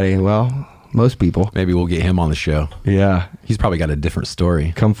 Everybody, well, most people. Maybe we'll get him on the show. Yeah. He's probably got a different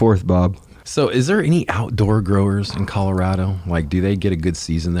story. Come forth, Bob. So is there any outdoor growers in Colorado? Like, do they get a good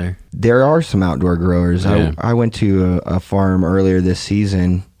season there? There are some outdoor growers. Yeah. I went to a farm earlier this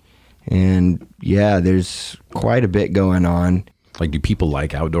season, and yeah, there's quite a bit going on. Like, do people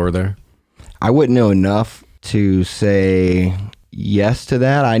like outdoor there? I wouldn't know enough to say yes to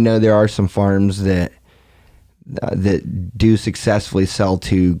that. I know there are some farms that do successfully sell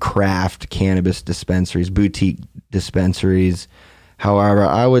to craft cannabis dispensaries, boutique dispensaries. However,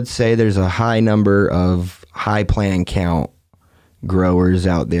 I would say there's a high number of high plant count growers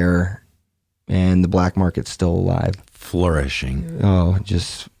out there, and the black market's still alive. Flourishing. Oh,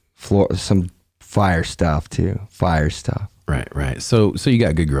 just some fire stuff too. Fire stuff. Right. So you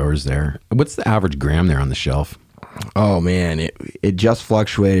got good growers there. What's the average gram there on the shelf? Oh man, it just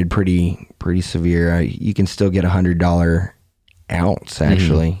fluctuated pretty severe. You can still get $100 ounce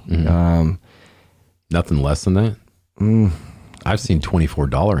actually. Mm-hmm. Nothing less than that. I've seen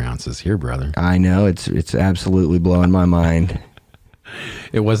 $24 ounces here, brother. I know it's absolutely blowing my mind.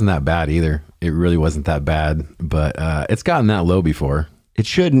 It wasn't that bad either. It really wasn't that bad, but it's gotten that low before. It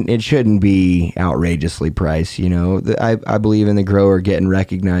shouldn't be outrageously priced. I believe in the grower getting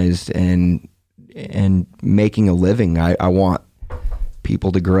recognized and making a living. I want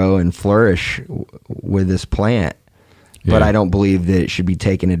people to grow and flourish with this plant, but I don't believe that it should be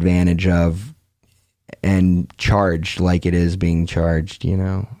taken advantage of and charged like it is being charged,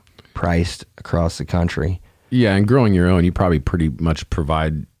 priced across the country. Yeah, and growing your own, you probably pretty much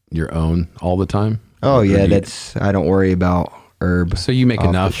provide your own all the time. Oh yeah, I don't worry about herb. So you make off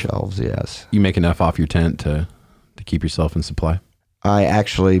enough the shelves, yes. You make enough off your tent to keep yourself in supply. I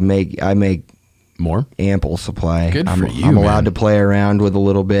actually make more ample supply. Good for you. I'm allowed to play around with a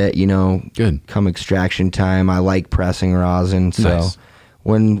little bit, Good. Come extraction time, I like pressing rosin, so nice.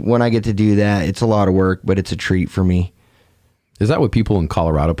 when I get to do that, it's a lot of work, but it's a treat for me. Is that what people in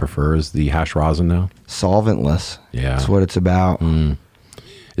Colorado prefer, is the hash rosin now? Solventless. Yeah. That's what it's about.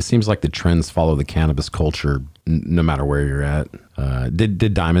 It seems like the trends follow the cannabis culture no matter where you're at.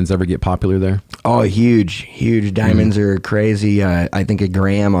 Did diamonds ever get popular there? Oh, huge. Diamonds are crazy. I think a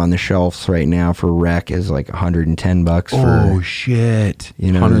gram on the shelves right now for rec is like $110 for, shit.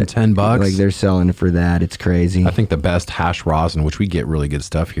 you know, $110? Like they're selling for that. It's crazy. I think the best hash rosin, which we get really good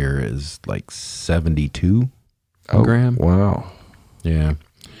stuff here, is like 72 a gram. Wow. Yeah.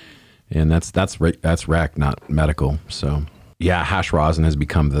 And that's rec, not medical. So yeah, hash rosin has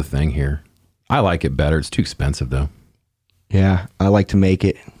become the thing here. I like it better. It's too expensive though. Yeah, I like to make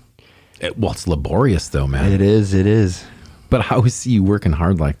it. Well, it's laborious though, man. It is. But I always see you working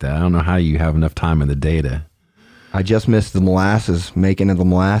hard like that. I don't know how you have enough time in the day to. I just missed the molasses, making of the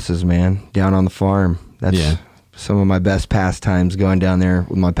molasses, man, down on the farm. That's some of my best pastimes, going down there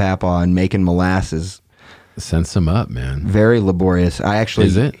with my papa and making molasses. Send some up, man. Very laborious.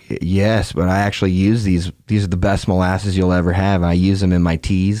 Is it? Yes, but I actually use these. These are the best molasses you'll ever have. I use them in my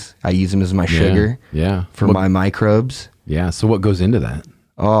teas. I use them as my sugar. Yeah. For my microbes. Yeah. So what goes into that?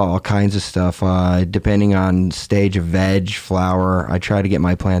 Oh, all kinds of stuff. Depending on stage of veg, flower. I try to get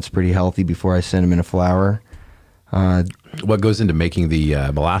my plants pretty healthy before I send them in a flower. What goes into making the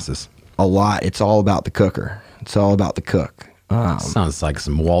molasses? A lot. It's all about the cooker. It's all about the cook. Sounds like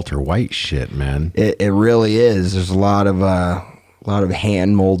some Walter White shit, man. It really is. There's a lot of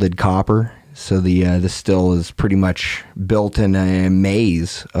hand molded copper. So the still is pretty much built in a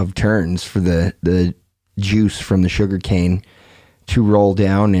maze of turns for the juice from the sugar cane to roll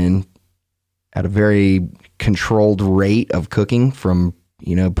down in at a very controlled rate of cooking from,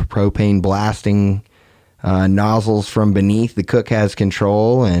 propane blasting nozzles from beneath. The cook has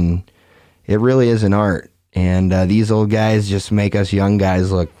control, and it really is an art. And these old guys just make us young guys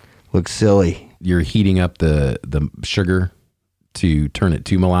look silly. You're heating up the sugar to turn it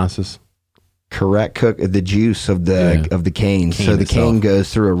to molasses? Correct. Cook the juice of the cane. So the itself. cane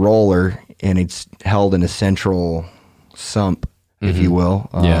goes through a roller, and it's held in a central sump, if you will,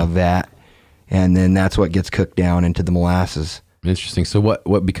 vat. And then that's what gets cooked down into the molasses. Interesting. So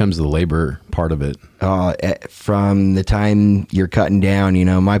what becomes the labor part of it? From the time you're cutting down,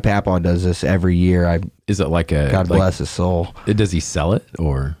 my papa does this every year. Is it like a God bless his soul? Does he sell it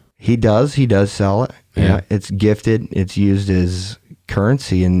or? He does sell it. Yeah. It's gifted. It's used as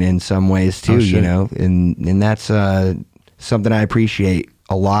currency in some ways too, and that's something I appreciate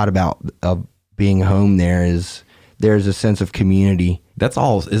a lot about being home there is there's a sense of community. That's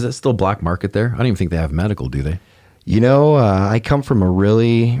all. Is it still black market there? I don't even think they have medical, do they? I come from a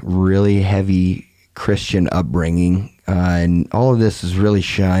really, really heavy Christian upbringing, and all of this is really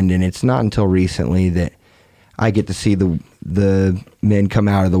shunned, and it's not until recently that I get to see the men come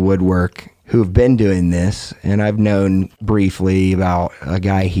out of the woodwork who have been doing this, and I've known briefly about a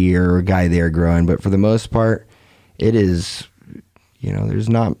guy here or a guy there growing, but for the most part, it is, there's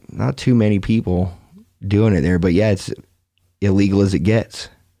not too many people doing it there, but yeah, it's illegal as it gets.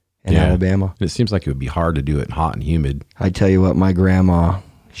 In Alabama. It seems like it would be hard to do it hot and humid. I tell you what, my grandma,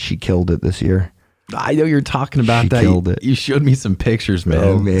 she killed it this year. I know you're talking about that. She killed it. You showed me some pictures, man.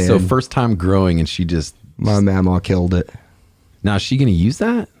 Oh, man. So first time growing, and she just... My mama killed it. Now, is she going to use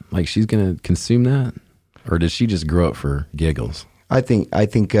that? Like, she's going to consume that? Or did she just grow it for giggles? I think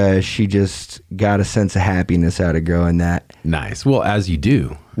she just got a sense of happiness out of growing that. Nice. Well, as you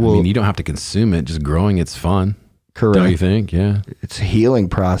do. Well, you don't have to consume it. Just growing it's fun. Correct. Don't you think? Yeah. It's a healing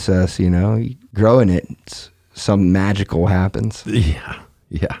process, Growing it, something magical happens. Yeah.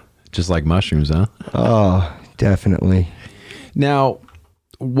 Yeah. Just like mushrooms, huh? Oh, definitely. Now,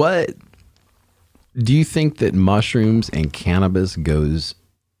 what do you think that mushrooms and cannabis goes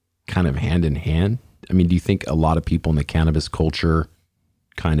kind of hand in hand? I mean, do you think a lot of people in the cannabis culture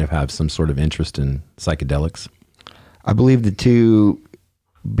kind of have some sort of interest in psychedelics? I believe the two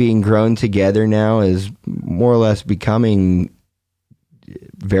being grown together now is more or less becoming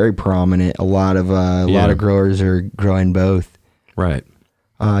very prominent. A lot of growers are growing both. Right.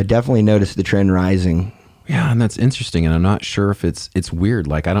 Definitely noticed the trend rising. Yeah, and that's interesting. And I'm not sure if it's weird.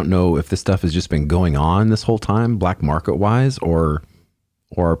 Like, I don't know if this stuff has just been going on this whole time, black market wise, or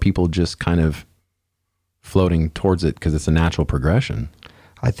are people just kind of floating towards it because it's a natural progression?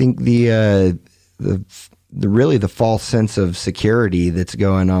 I think the false sense of security that's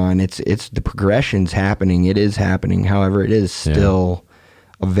going on, it's the progression's happening. It is happening. However, it is still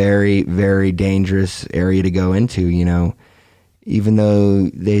a very, very dangerous area to go into, even though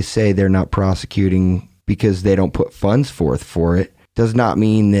they say they're not prosecuting because they don't put funds forth for it, does not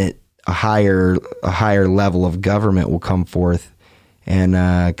mean that a higher level of government will come forth and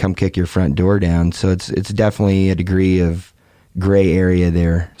come kick your front door down. So it's definitely a degree of gray area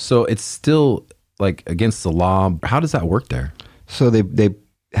there. So it's still like against the law. How does that work there? So they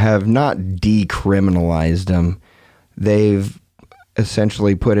have not decriminalized them. They've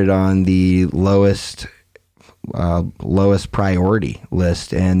essentially put it on the lowest priority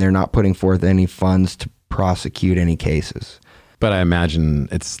list, and they're not putting forth any funds to prosecute any cases. But I imagine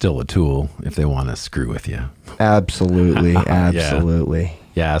it's still a tool if they want to screw with you. Absolutely. Absolutely.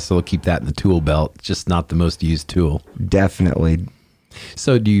 Yeah, so they'll keep that in the tool belt, just not the most used tool. Definitely.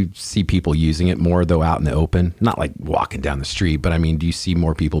 So do you see people using it more, though, out in the open? Not like walking down the street, but I mean, do you see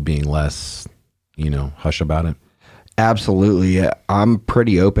more people being less, hush about it? Absolutely. I'm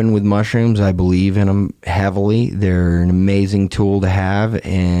pretty open with mushrooms. I believe in them heavily. They're an amazing tool to have,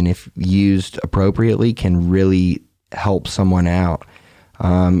 and if used appropriately, can really help someone out.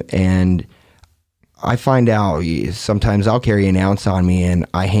 And I find out sometimes I'll carry an ounce on me and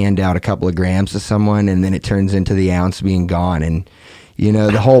I hand out a couple of grams to someone, and then it turns into the ounce being gone. And,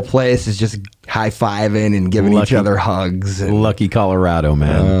 the whole place is just high-fiving and giving each other hugs. Lucky Colorado,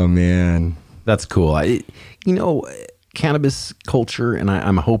 man. Oh, man. That's cool. Cannabis culture, and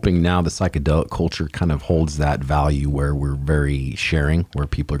I'm hoping now the psychedelic culture kind of holds that value where we're very sharing, where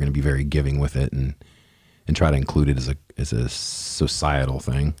people are going to be very giving with it and try to include it as a societal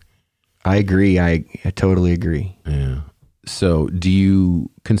thing. I agree. I totally agree. Yeah. So do you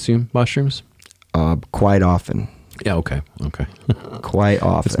consume mushrooms? Quite often. Yeah. Okay. Quite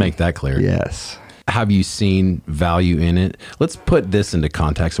often. Let's make that clear. Yes. Have you seen value in it? Let's put this into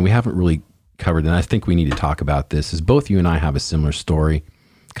context, and we haven't really covered, and I think we need to talk about this, is both you and I have a similar story,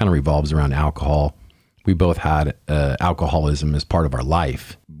 kind of revolves around alcohol. We both had alcoholism as part of our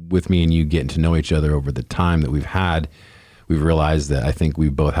life. With me and you getting to know each other over the time that we've realized that I think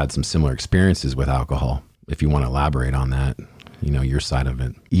we've both had some similar experiences with alcohol. If you want to elaborate on that, your side of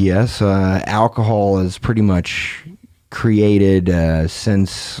it. Yes, alcohol has pretty much created a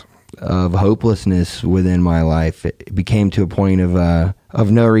sense of hopelessness within my life. It became to a point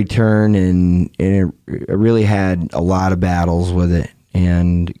of no return, and it really had a lot of battles with it.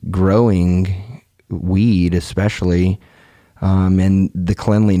 And growing weed, especially, and the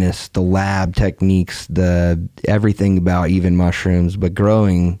cleanliness, the lab techniques, the everything about even mushrooms, but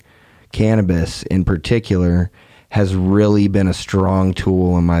growing cannabis in particular has really been a strong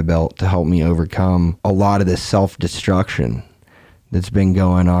tool in my belt to help me overcome a lot of this self-destruction that's been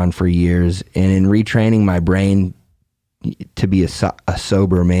going on for years. And in retraining my brain to be a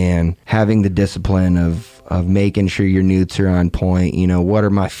sober man, having the discipline of making sure your newts are on point, what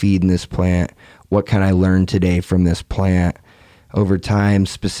am I feeding this plant? What can I learn today from this plant? Over time,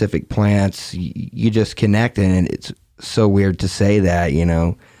 specific plants, you just connect, and it's so weird to say that,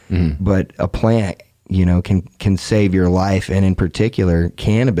 but a plant, can save your life. And in particular,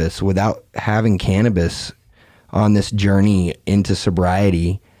 cannabis. Without having cannabis on this journey into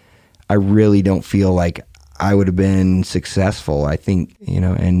sobriety, I really don't feel like I would have been successful. I think,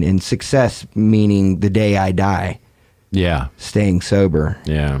 and success meaning the day I die. Yeah. Staying sober.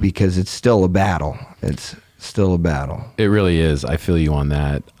 Yeah. Because it's still a battle. It's still a battle. It really is. I feel you on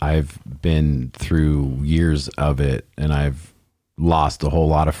that. I've been through years of it, and I've lost a whole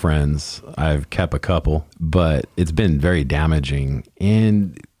lot of friends. I've kept a couple, but it's been very damaging.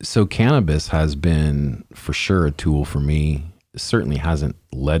 And so cannabis has been for sure a tool for me. It certainly hasn't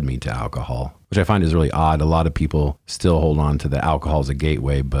led me to alcohol, which I find is really odd. A lot of people still hold on to the alcohol as a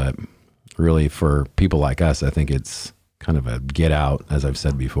gateway, but really for people like us, I think it's kind of a get out, as I've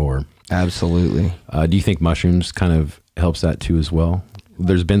said before. Absolutely. Do you think mushrooms kind of helps that too as well?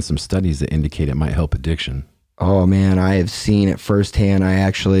 There's been some studies that indicate it might help addiction. Oh man, I have seen it firsthand. I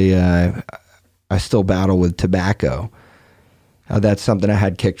actually, I still battle with tobacco. That's something I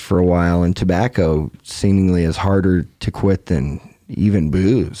had kicked for a while, and tobacco seemingly is harder to quit than even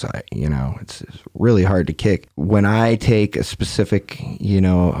booze. It's really hard to kick. When I take a specific,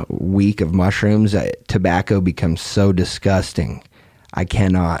 week of mushrooms, tobacco becomes so disgusting. I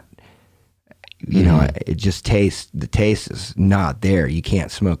cannot, it just the taste is not there. You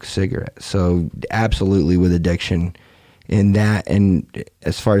can't smoke a cigarette. So absolutely with addiction in that. And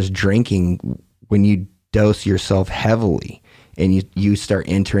as far as drinking, when you dose yourself heavily and you start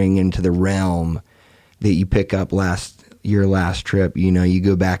entering into the realm that you pick up your last trip, you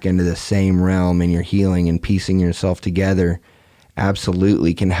go back into the same realm, and you're healing and piecing yourself together,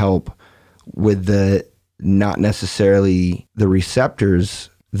 absolutely can help with the, not necessarily the receptors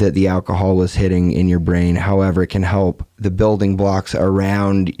that the alcohol was hitting in your brain. However, it can help the building blocks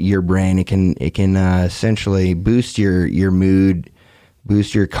around your brain. It can essentially boost your mood,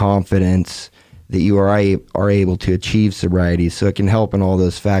 boost your confidence that you are able to achieve sobriety. So it can help in all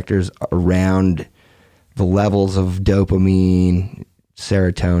those factors around the levels of dopamine,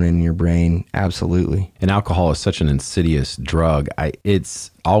 serotonin in your brain. Absolutely. And alcohol is such an insidious drug. It's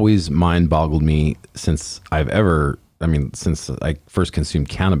always mind-boggled me since I first consumed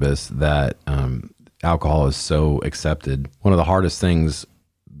cannabis that alcohol is so accepted. One of the hardest things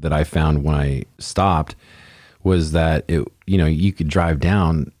that I found when I stopped was that you could drive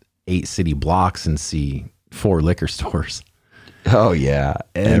down 8 city blocks and see 4 liquor stores. Oh yeah,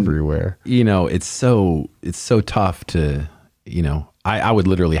 everywhere. It's so tough to, I would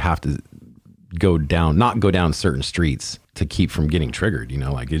literally have to not go down certain streets to keep from getting triggered.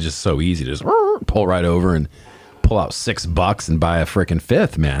 It's just so easy to just pull right over and pull out $6 and buy a freaking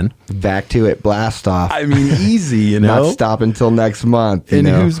fifth, man. Back to it, blast off. I mean, easy, Not stop until next month.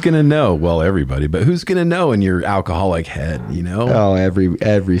 Who's gonna know? Well, everybody, but who's gonna know in your alcoholic head? Oh,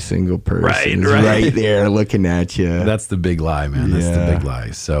 every single person right there looking at you. That's the big lie, man. That's the big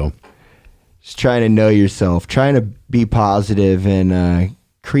lie. So, just trying to know yourself, trying to be positive and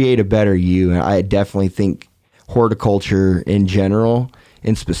create a better you. And I definitely think horticulture in general,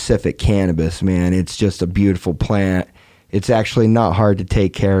 in specific cannabis, man, it's just a beautiful plant. It's actually not hard to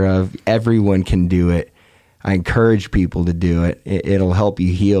take care of. Everyone can do it. I encourage people to do it. It'll help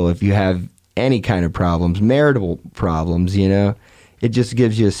you heal if you have any kind of problems, marital problems, It just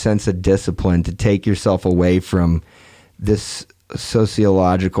gives you a sense of discipline to take yourself away from this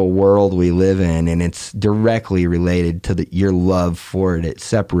sociological world we live in, and it's directly related to your love for it. It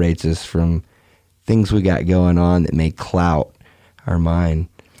separates us from things we got going on that may clout our mind.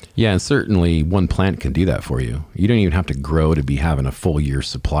 Yeah, and certainly one plant can do that for you. You don't even have to grow to be having a full year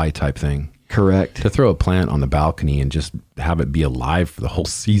supply type thing. Correct. To throw a plant on the balcony and just have it be alive for the whole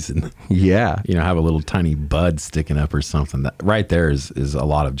season. Yeah. Have a little tiny bud sticking up or something. That right there is a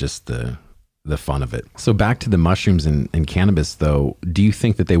lot of just the fun of it. So back to the mushrooms and cannabis though, do you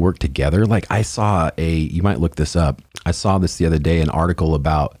think that they work together? Like I saw you might look this up. I saw this the other day, an article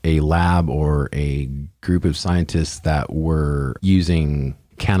about a lab or a group of scientists that were using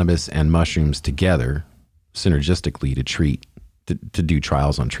cannabis and mushrooms together synergistically to do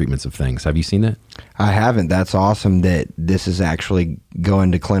trials on treatments of things. Have you seen that? I haven't. That's awesome that this is actually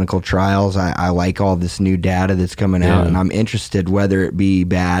going to clinical trials. I like all this new data that's coming out, and I'm interested, whether it be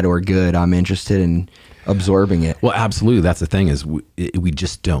bad or good, I'm interested in absorbing it. Well, absolutely. That's the thing is we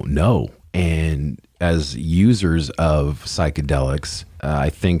just don't know. And as users of psychedelics, I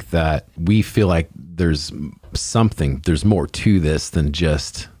think that we feel like there's more to this than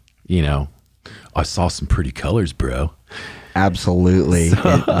just, I saw some pretty colors, bro. Absolutely.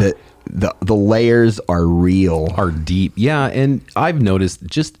 The layers are real. Are deep. Yeah. And I've noticed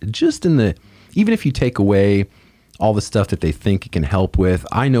just in even if you take away all the stuff that they think it can help with,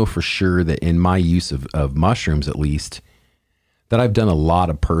 I know for sure that in my use of mushrooms, at least, that I've done a lot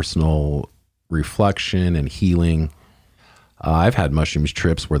of personal reflection and healing. I've had mushrooms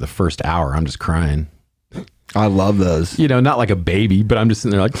trips where the first hour I'm just crying. I love those. Not like a baby, but I'm just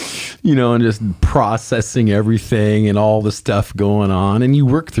sitting there like, and just processing everything and all the stuff going on. And you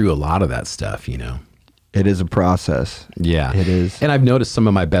work through a lot of that stuff, It is a process. Yeah. It is. And I've noticed some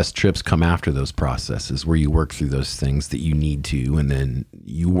of my best trips come after those processes where you work through those things that you need to, and then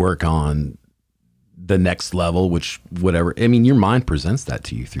you work on the next level, which whatever. I mean, your mind presents that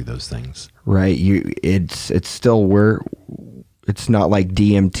to you through those things. Right. It's not like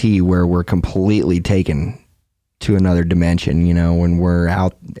DMT where we're completely taken to another dimension, when we're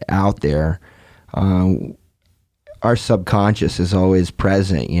out there. Our subconscious is always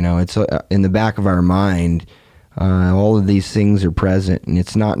present, it's in the back of our mind. All of these things are present, and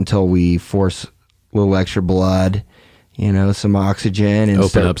it's not until we force a little extra blood, some oxygen, and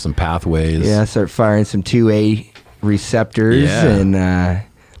open up some pathways. Yeah, start firing some 2A receptors and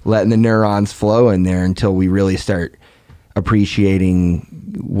letting the neurons flow in there until we really start appreciating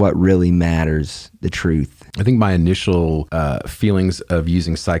what really matters, the truth. I think my initial feelings of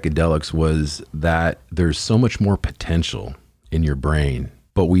using psychedelics was that there's so much more potential in your brain,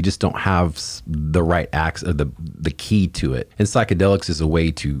 but we just don't have the right access, the key to it. And psychedelics is a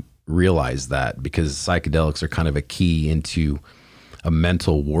way to realize that, because psychedelics are kind of a key into a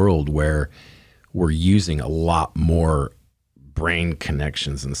mental world where we're using a lot more brain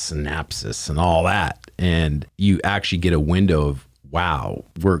connections and synapses and all that. And you actually get a window of, wow,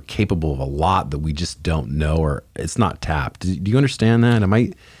 we're capable of a lot that we just don't know, or it's not tapped. Do you understand that?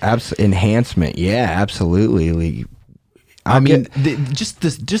 Enhancement. Yeah, absolutely. Just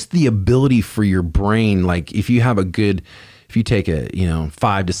the ability for your brain. Like if you take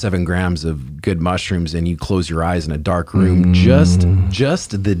 5 to 7 grams of good mushrooms and you close your eyes in a dark room, just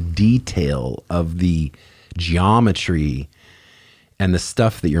the detail of the geometry and the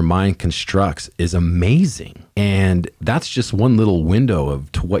stuff that your mind constructs is amazing. And that's just one little window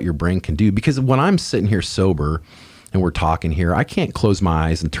of to what your brain can do. Because when I'm sitting here sober and we're talking here, I can't close my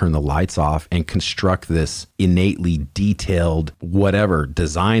eyes and turn the lights off and construct this innately detailed whatever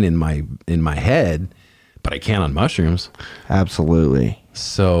design in my head, but I can on mushrooms. Absolutely.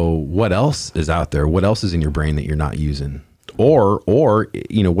 So what else is out there? What else is in your brain that you're not using? Or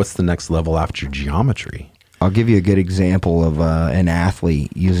what's the next level after geometry? I'll give you a good example of an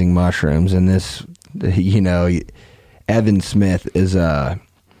athlete using mushrooms, and this, Evan Smith is a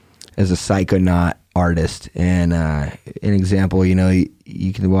psychonaut artist, and an example,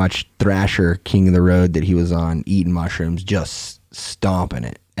 you can watch Thrasher, King of the Road, that he was on, eating mushrooms, just stomping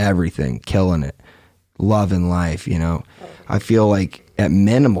it, everything, killing it, loving life. I feel like at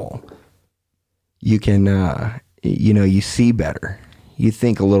minimal, you can, you see better. You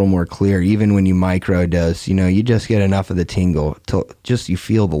think a little more clear. Even when you microdose, you just get enough of the tingle till just you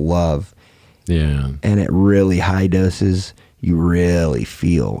feel the love. Yeah. And at really high doses, you really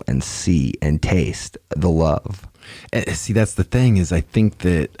feel and see and taste the love. See, that's the thing is I think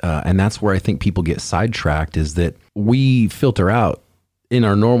that, and that's where I think people get sidetracked, is that we filter out in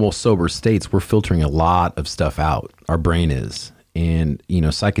our normal sober states. We're filtering a lot of stuff out. Our brain is. And,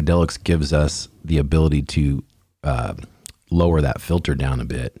 psychedelics gives us the ability to lower that filter down a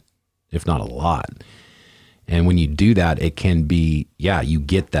bit, if not a lot. And when you do that, it can be, you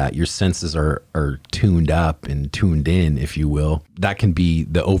get that. Your senses are tuned up and tuned in, if you will. That can be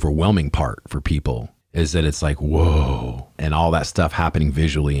the overwhelming part for people, is that it's like, whoa, and all that stuff happening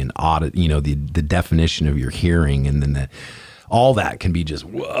visually and the definition of your hearing, and then all that can be just,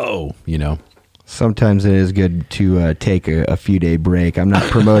 whoa, Sometimes it is good to take a few day break. I'm not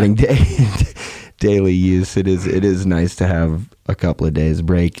promoting daily use. It is nice to have a couple of days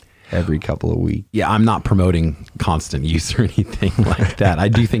break every couple of weeks. Yeah, I'm not promoting constant use or anything like that. I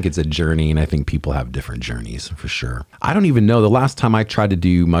do think it's a journey, and I think people have different journeys for sure. I don't even know. The last time I tried to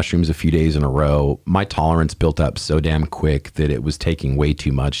do mushrooms a few days in a row, my tolerance built up so damn quick that it was taking way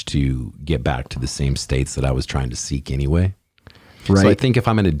too much to get back to the same states that I was trying to seek anyway. Right. So I think if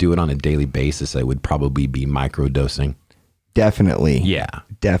I'm going to do it on a daily basis, I would probably be microdosing. Definitely. Yeah.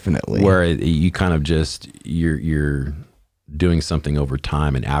 Definitely. Where you kind of just, you're doing something over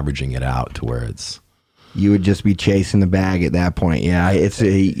time and averaging it out to where it's... You would just be chasing the bag at that point. Yeah, it's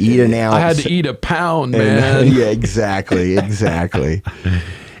eat an ounce. I had to eat a pound, man. Yeah, exactly.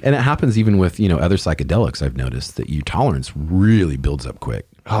 And it happens even with, other psychedelics. I've noticed that your tolerance really builds up quick.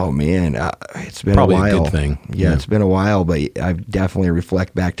 Oh, man. It's been probably a while. A good thing. Yeah, it's been a while, but I definitely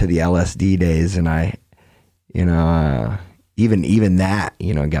reflect back to the LSD days, and even that,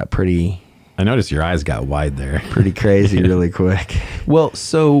 got pretty... I noticed your eyes got wide there. Pretty crazy really quick. Well,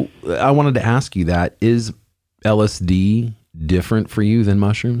 so I wanted to ask you that. Is LSD different for you than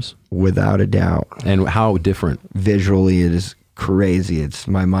mushrooms? Without a doubt. And how different? Visually, it is crazy.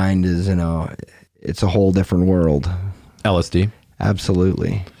 My mind is, it's a whole different world. LSD?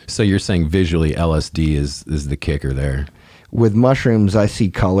 Absolutely. So you're saying visually LSD is the kicker there? With mushrooms, I see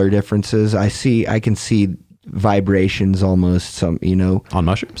color differences. I can see vibrations almost, On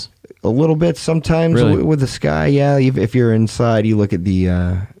mushrooms? A little bit sometimes. Really? With the sky. Yeah, if you're inside, you look at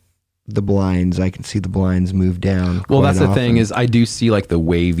the blinds. I can see the blinds move down. Well, that's the thing is I do see like the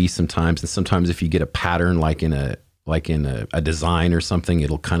wavy sometimes, and sometimes if you get a pattern like in a design or something,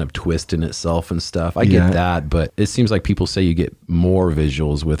 it'll kind of twist in itself and stuff. I get that, but it seems like people say you get more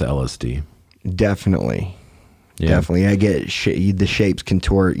visuals with LSD. Definitely. Yeah. Definitely. I get the shapes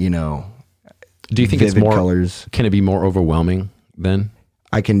contort, Do you think it's more colors? Can it be more overwhelming then?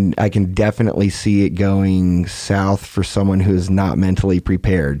 I can definitely see it going south for someone who is not mentally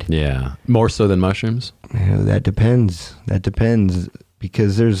prepared. Yeah. More so than mushrooms? That depends.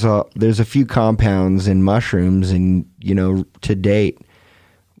 Because there's a few compounds in mushrooms, and to date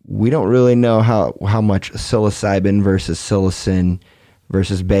we don't really know how much psilocybin versus psilocin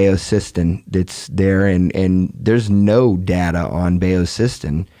versus baeocystin that's there, and there's no data on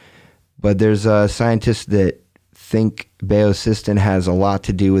baeocystin, but there's scientists that think baeocystin has a lot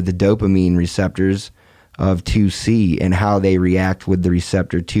to do with the dopamine receptors of 2C and how they react with the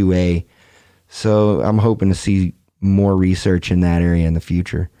receptor 2A. So I'm hoping to see more research in that area in the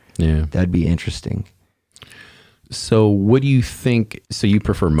future. Yeah. That'd be interesting. So what do you think? So you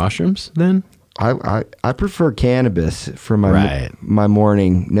prefer mushrooms then? I prefer cannabis for my Right. my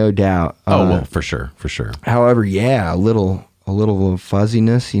morning, no doubt. Well, for sure. However, yeah, a little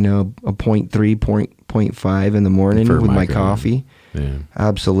fuzziness, a 0.3, 0.5 in the morning For with my micro. coffee. Yeah.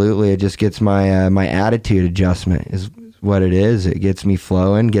 Absolutely. It just gets my my attitude adjustment is what it is. It gets me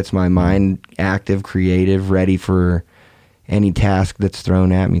flowing, gets my mind active, creative, ready for any task that's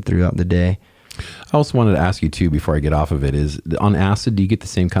thrown at me throughout the day. I also wanted to ask you too, before I get off of it, is on acid, do you get the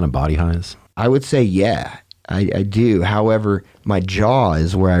same kind of body highs? I would say, yeah, I do. However, my jaw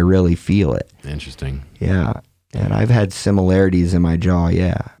is where I really feel it. Interesting. Yeah. And I've had similarities in my jaw,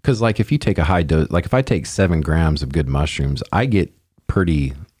 yeah. Because like if you take a high dose, like if I take 7 grams of good mushrooms, I get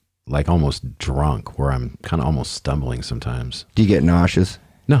pretty like almost drunk where I'm kind of almost stumbling sometimes. Do you get nauseous?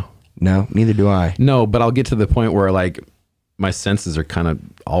 No. No, neither do I. No, but I'll get to the point where like my senses are kind of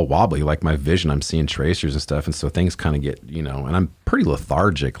all wobbly, like my vision, I'm seeing tracers and stuff. And so things kind of get, and I'm pretty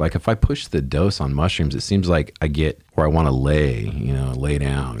lethargic. Like if I push the dose on mushrooms, it seems like I get where I want to lay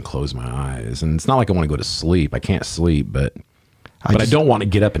down and close my eyes. And it's not like I want to go to sleep. I can't sleep, but I don't want to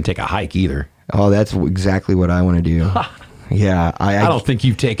get up and take a hike either. Oh, that's exactly what I want to do. Yeah. I don't think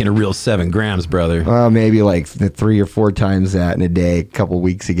you've taken a real 7 grams, brother. Well, maybe like 3 or 4 times that in a day a couple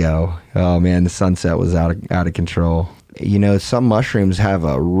weeks ago. Oh man, the sunset was out of control. Some mushrooms have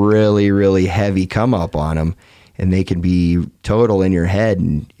a really, really heavy come up on them, and they can be total in your head,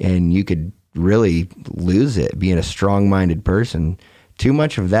 and you could really lose it being a strong-minded person. Too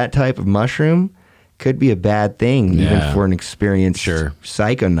much of that type of mushroom could be a bad thing, even for an experienced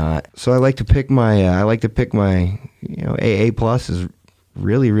psychonaut. So I like to pick my AA plus is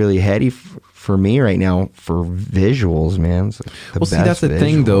really, really heady for me right now for visuals, man. Well, see, that's the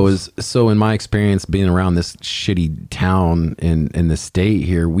thing though, is so in my experience being around this shitty town in the state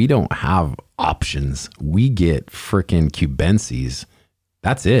here, we don't have options. We get frickin' Cubensis.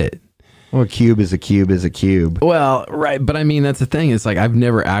 That's it. Well, a cube is a cube is a cube. Well, right. But I mean, that's the thing. It's like I've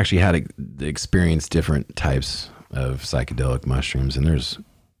never actually had experienced different types of psychedelic mushrooms. And there's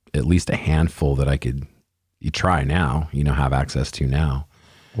at least a handful that you try now, have access to now.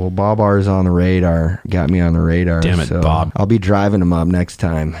 Well, Bob R's on the radar. Got me on the radar. Damn it, so Bob. I'll be driving him up next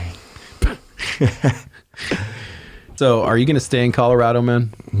time. So are you going to stay in Colorado,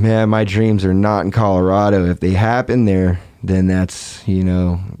 man? Man, my dreams are not in Colorado. If they happen there, then that's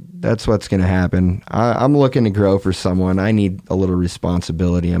what's going to happen. I'm looking to grow for someone. I need a little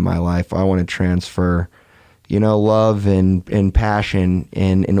responsibility in my life. I want to transfer, love and passion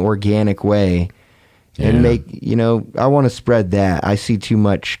in an organic way. And make, I want to spread that. I see too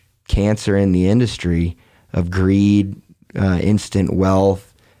much cancer in the industry of greed, instant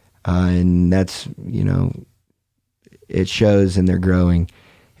wealth, and that's, it shows and they're growing.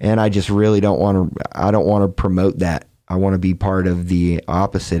 And I just really don't want to promote that. I want to be part of the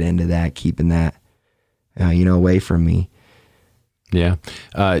opposite end of that, keeping that, away from me. Yeah.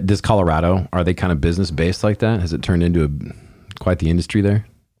 Does Colorado, are they kind of business based like that? Has it turned into quite the industry there?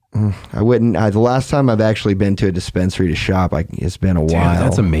 I wouldn't. The last time I've actually been to a dispensary to shop, it's been a while.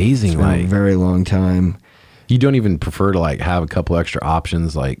 That's amazing. It's been a very long time. You don't even prefer to have a couple extra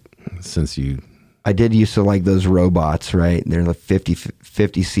options, since you. I did used to like those robots, right? They're like 50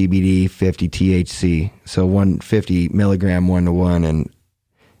 CBD, 50 THC, so 150 milligram 1-to-1, and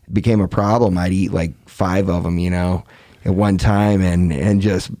it became a problem. I'd eat like 5 of them, at one time, and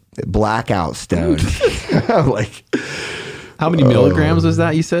just blackout stoned. Like. How many milligrams was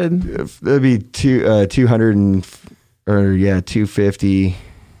that, you said? That'd be 250.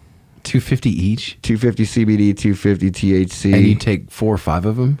 250 each? 250 CBD, 250 THC. And you take 4 or 5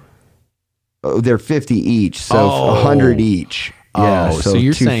 of them? Oh, they're 50 each, so 100 each. Yeah, so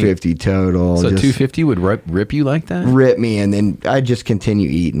you're 250 saying, total. So 250 would rip you like that? Rip me, and then I just continue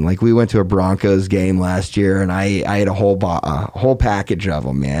eating. Like we went to a Broncos game last year, and I ate a whole package of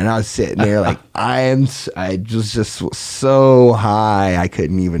them, man. I was sitting there like I was just so high I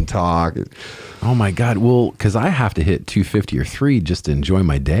couldn't even talk. Oh my God! Well, because I have to hit 250 or 3 just to enjoy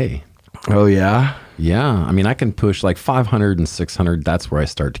my day. Oh yeah, yeah. I mean, I can push like 500 and 600. That's where I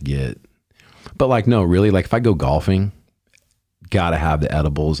start to get. But no, really, if I go golfing. Gotta have the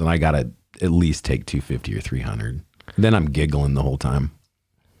edibles, and I gotta at least take 250 or 300. Then I'm giggling the whole time,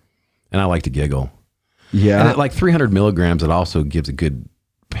 and I like to giggle. Yeah, and at 300 milligrams, it also gives a good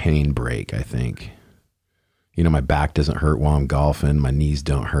pain break. I think, my back doesn't hurt while I'm golfing. My knees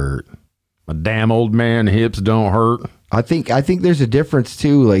don't hurt. My damn old man hips don't hurt. I think there's a difference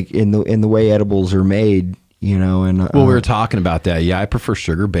too, in the way edibles are made. And we were talking about that. Yeah, I prefer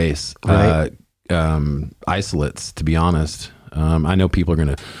sugar base isolates, to be honest. I know people are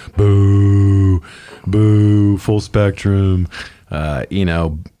going to boo, full spectrum,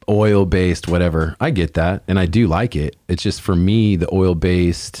 oil based, whatever. I get that. And I do like it. It's just for me, the oil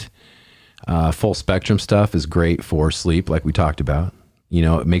based, full spectrum stuff is great for sleep. Like we talked about,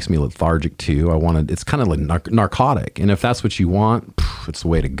 it makes me lethargic too. It's kind of like narcotic. And if that's what you want, it's the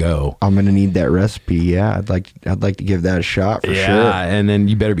way to go. I'm going to need that recipe. Yeah. I'd like to give that a shot for sure. Yeah. And then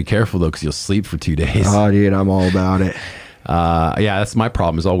you better be careful though, cause you'll sleep for 2 days. Oh dude, I'm all about it. Yeah, that's my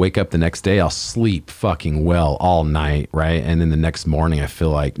problem is I'll wake up the next day, I'll sleep fucking well all night, right? And then the next morning I feel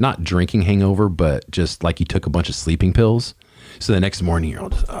like not drinking hangover, but just like you took a bunch of sleeping pills. So the next morning you're all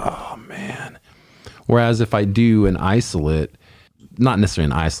just, oh man. Whereas if I do an isolate, not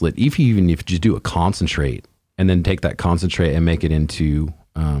necessarily an isolate, if you just do a concentrate and then take that concentrate and make it into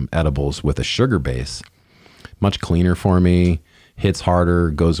edibles with a sugar base, much cleaner for me, hits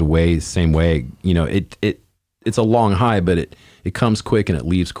harder, goes away same way. You know, it's a long high, but it comes quick and it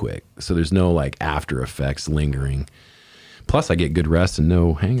leaves quick. So there's no like after effects lingering. Plus I get good rest and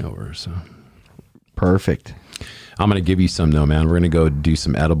no hangover. So Perfect. I'm going to give you some though, man. We're going to go do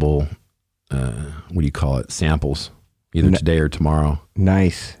some edible, what do you call it? Samples, either today or tomorrow.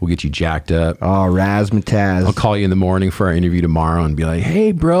 Nice. We'll get you jacked up. Oh, razzmatazz. I'll call you in the morning for our interview tomorrow and be like,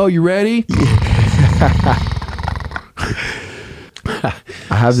 hey bro, you ready?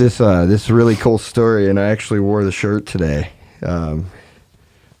 I have this really cool story, and I actually wore the shirt today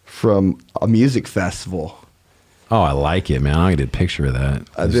from a music festival. Oh, I like it, man. I get a picture of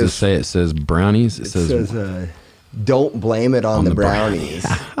that. Does it say it says brownies? It says don't blame it on the brownies.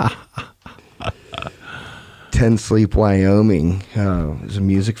 10 Sleep, Wyoming. There's a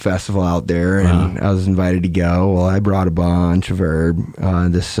music festival out there, and I was invited to go. Well, I brought a bunch of herb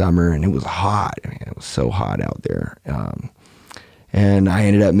this summer, and it was hot. I mean, it was so hot out there. And I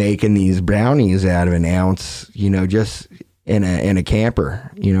ended up making these brownies out of an ounce, you know, just in a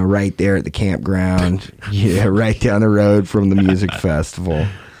camper, you know, right there at the campground, yeah, right down the road from the music festival.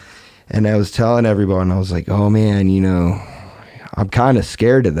 And I was telling everyone, I was like, oh man, you know, I'm kind of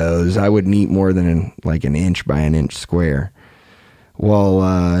scared of those. I wouldn't eat more than like an inch by an inch square. Well,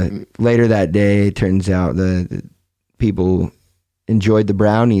 later that day, it turns out the people enjoyed the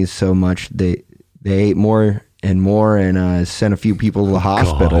brownies so much they ate more and more, and sent a few people to the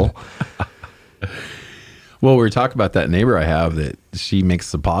hospital. Well, we were talking about that neighbor I have that she makes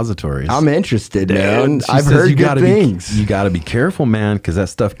suppositories. I'm interested, man. I've says heard good things. You got to be careful, man, because that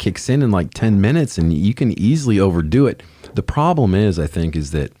stuff kicks in like 10 minutes, and you can easily overdo it. The problem is, I think, is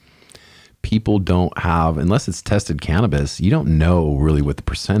that people don't have, unless it's tested cannabis, you don't know really what the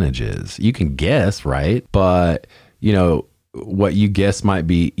percentage is. You can guess, right? But, you know, what you guess might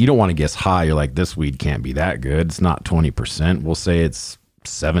be, you don't want to guess high. You're like, this weed can't be that good. It's not 20%. We'll say it's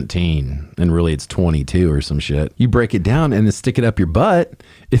 17 and really it's 22 or some shit. You break it down and then stick it up your butt.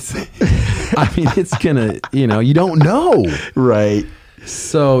 It's, I mean, it's gonna, you know, you don't know. Right.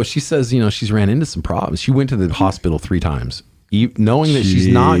 So she says, you know, she's ran into some problems. She went to the hospital 3 times, knowing that she's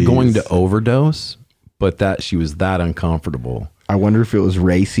not going to overdose, but that she was that uncomfortable. I wonder if it was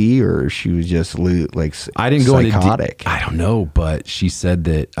racy or she was just like I didn't go psychotic. I don't know, but she said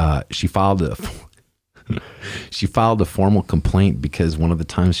that she filed a formal complaint because one of the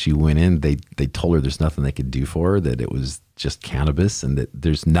times she went in, they told her there's nothing they could do for her, that it was just cannabis and that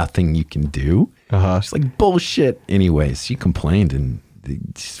there's nothing you can do. She's like, bullshit. Anyways, she complained and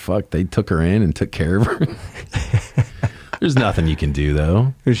they took her in and took care of her. There's nothing you can do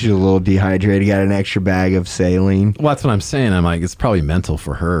though. She's a little dehydrated, got an extra bag of saline. Well, that's what I'm saying. I'm like, it's probably mental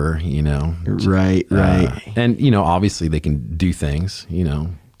for her, you know. Right. And, you know, obviously they can do things, you know,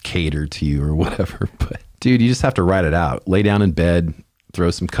 cater to you or whatever. But, dude, you just have to write it out. Lay down in bed,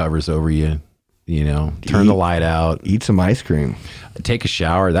 throw some covers over you, you know, turn the light out. Eat some ice cream. Take a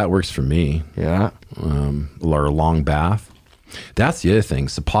shower. That works for me. Yeah. Or a long bath. That's the other thing.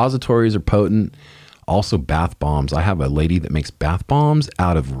 Suppositories are potent. Also bath bombs. I have a lady that makes bath bombs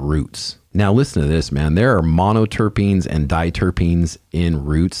out of roots. Now listen to this, man. There are monoterpenes and diterpenes in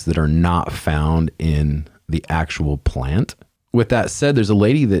roots that are not found in the actual plant. With that said, there's a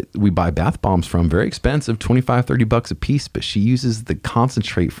lady that we buy bath bombs from, very expensive, $25-$30 a piece, but she uses the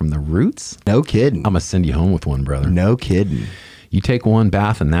concentrate from the roots. No kidding. I'm gonna send you home with one, brother. No kidding. You take one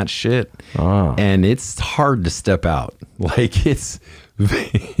bath and that shit, and it's hard to step out. Like it's,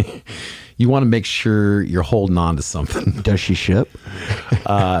 you want to make sure you're holding on to something. Does she ship?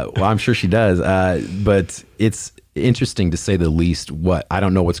 Well, I'm sure she does. But it's interesting to say the least. I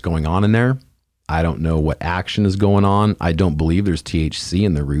don't know what's going on in there. I don't know what action is going on. I don't believe there's THC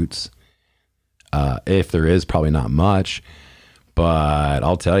in the roots. If there is, probably not much. But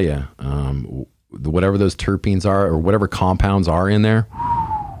I'll tell you, whatever those terpenes are or whatever compounds are in there,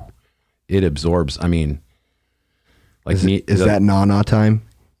 it absorbs. I mean, like is that Nana time?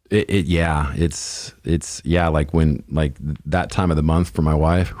 It's like when like that time of the month for my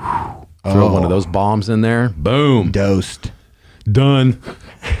wife, throw one of those bombs in there, boom, dosed, done.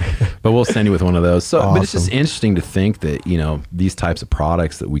 But we'll send you with one of those. So, awesome. But it's just interesting to think that, you know, these types of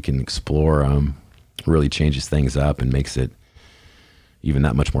products that we can explore really changes things up and makes it, even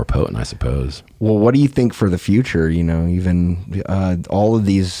that much more potent, I suppose. Well, what do you think for the future? You know, even all of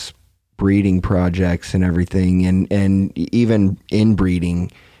these breeding projects and everything, and even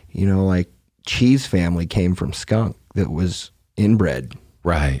inbreeding. You know, like Cheese Family came from skunk that was inbred.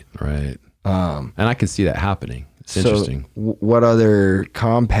 Right. And I can see that happening. It's interesting. What other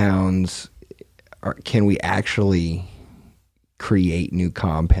compounds can we actually create new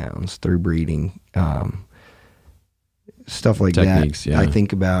compounds through breeding? Stuff like Techniques, that. yeah. I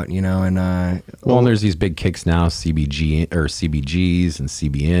think about, you know, and and there's these big kicks now, CBG or CBGs and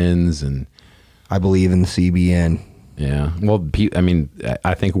CBNs, and I believe in the CBN. yeah. Well, I mean,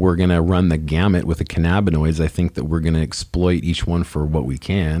 I think we're going to run the gamut with the cannabinoids. I think that we're going to exploit each one for what we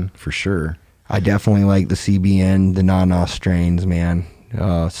can, for sure. I definitely like the CBN, the non-nos strains, man.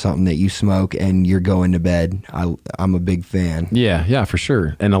 Something that you smoke and you're going to bed. I'm a big fan. Yeah, for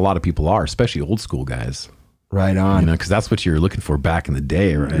sure. And a lot of people are, especially old school guys. Right on. You know, because that's what you were looking for back in the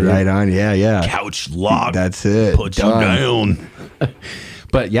day, right? Right on. Yeah. Couch lock. That's it. Put you down.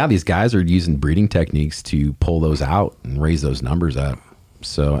 But yeah, these guys are using breeding techniques to pull those out and raise those numbers up.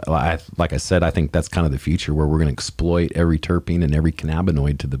 So, like I said, I think that's kind of the future where we're going to exploit every terpene and every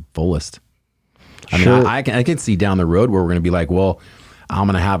cannabinoid to the fullest. I mean, I can see down the road where we're going to be like, well, I'm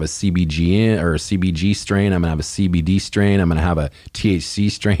going to have a CBG or a CBG strain. I'm going to have a CBD strain. I'm going to have a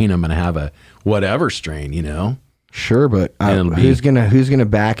THC strain. I'm going to have a whatever strain, you know? Sure, but who's gonna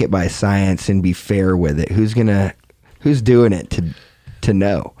back it by science and be fair with it? Who's doing it to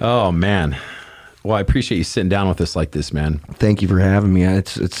know? Oh man. Well, I appreciate you sitting down with us like this, man. Thank you for having me.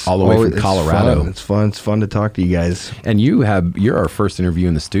 It's all the way from Colorado. It's fun. It's fun to talk to you guys. And you're our first interview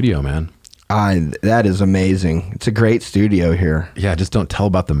in the studio, man. That is amazing. It's a great studio here. Yeah, just don't tell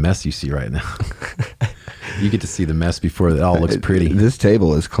about the mess you see right now. You get to see the mess before it all looks pretty. This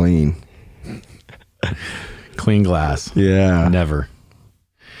table is clean. Clean glass. Yeah. Never.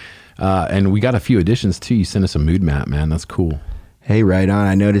 And we got a few additions too. You sent us a mood map, man. That's cool. Hey, right on.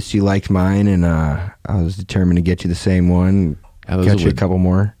 I noticed you liked mine, and I was determined to get you the same one. Got you a couple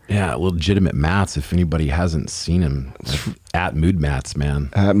more. Yeah, legitimate mats. If anybody hasn't seen them, at Mood Mats, man.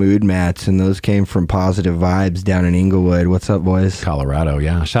 At Mood Mats, and those came from Positive Vibes down in Inglewood. What's up, boys? Colorado,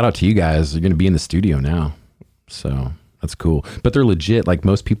 yeah. Shout out to you guys. You're going to be in the studio now, so that's cool. But they're legit. Like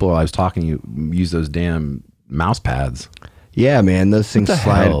most people I was talking to use those damn mouse pads. Yeah, man. Those things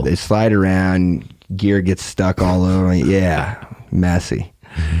hell? They slide around. Gear gets stuck all over. Yeah, messy.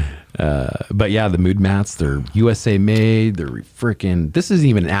 But yeah, the mood mats, they're USA made. They're freaking, this isn't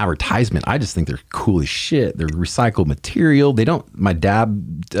even an advertisement. I just think they're cool as shit. They're recycled material. They don't, my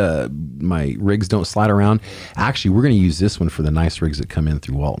rigs don't slide around. Actually, we're going to use this one for the nice rigs that come in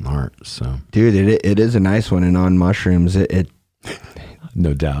through Walton Art. So, dude, it is a nice one. And on mushrooms, it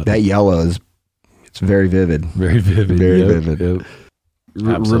no doubt. That yellow it's very vivid. Very vivid. Very vivid.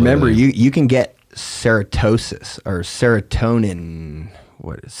 Yep. Remember, you can get ceratosis or serotonin.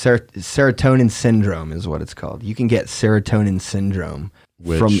 Serotonin syndrome is what it's called. You can get serotonin syndrome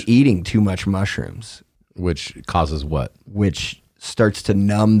from eating too much mushrooms. Which causes what? Which starts to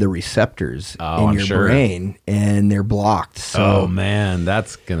numb the receptors in your brain, and they're blocked. So, oh man,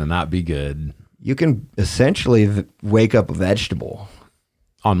 that's gonna not be good. You can essentially wake up a vegetable.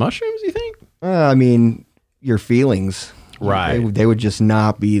 On mushrooms, you think? I mean, your feelings. Right. They would just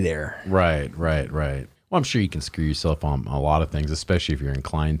not be there. Right. Well, I'm sure you can screw yourself on a lot of things, especially if you're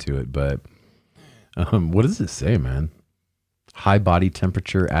inclined to it. But what does it say, man? High body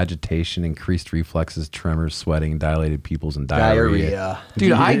temperature, agitation, increased reflexes, tremors, sweating, dilated pupils, and diarrhea.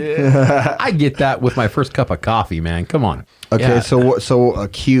 Dude, I get that with my first cup of coffee, man. Come on. Okay, yeah. So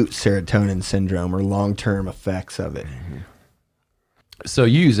acute serotonin syndrome or long-term effects of it. So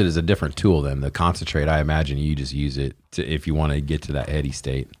you use it as a different tool than the concentrate. I imagine you just use it if you want to get to that heady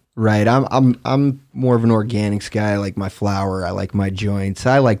state. Right. I'm more of an organics guy. I like my flour. I like my joints.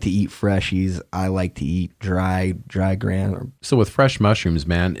 I like to eat freshies. I like to eat dry ground. So with fresh mushrooms,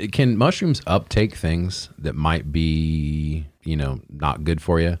 man, can mushrooms uptake things that might be, not good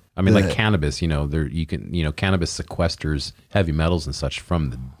for you? I mean, like cannabis, cannabis sequesters heavy metals and such from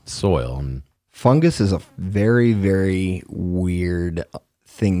the soil. And fungus is a very, very weird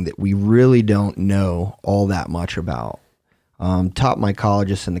thing that we really don't know all that much about. Top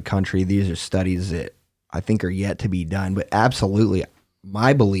mycologists in the country, these are studies that I think are yet to be done, but absolutely,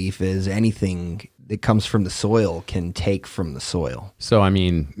 my belief is anything that comes from the soil can take from the soil. So, I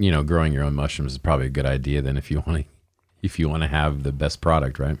mean, growing your own mushrooms is probably a good idea then if you want to have the best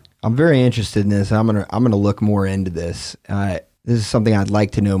product, right? I'm very interested in this. I'm gonna look more into this. This is something I'd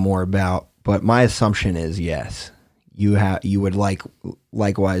like to know more about, but my assumption is yes. You would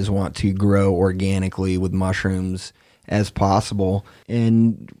likewise want to grow organically with mushrooms as possible.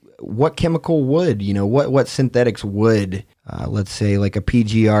 And what chemical would, what synthetics would, let's say like a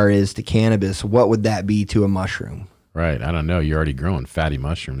PGR is to cannabis, what would that be to a mushroom? Right. I don't know. You're already growing fatty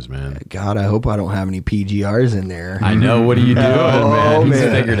mushrooms, man. God, I hope I don't have any PGRs in there. I know. What are you doing, man? He's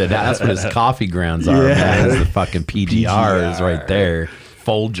man. figured it out. That's what his coffee grounds are, man. It's the fucking PGRs right there.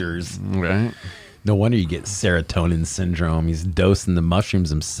 Folgers. Right. No wonder you get serotonin syndrome. He's dosing the mushrooms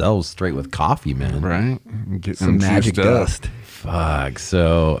themselves straight with coffee, man. Right. Getting Some them magic juiced up. dust. Fuck.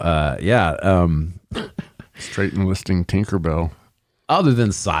 So, yeah. Straight enlisting Tinkerbell. Other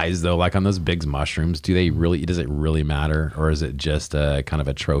than size, though, like on those big mushrooms, does it really matter? Or is it just a kind of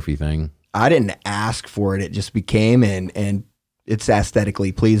a trophy thing? I didn't ask for it. It just became, and it's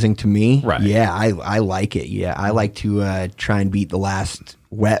aesthetically pleasing to me. Right. Yeah, I like it. Yeah, I like to try and beat the last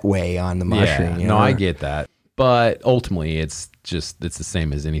wet way on the mushroom. Yeah, no, I get that. But ultimately, it's the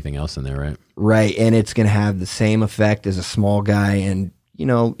same as anything else in there, right? Right, and it's going to have the same effect as a small guy. And,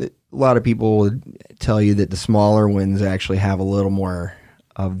 a lot of people would tell you that the smaller ones actually have a little more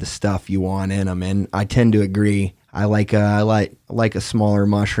of the stuff you want in them. And I tend to agree. I like a smaller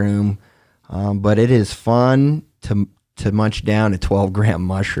mushroom, but it is fun to munch down a 12-gram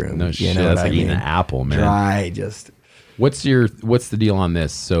mushroom. No shit, that's like eating an apple, man. Dry, just... What's the deal on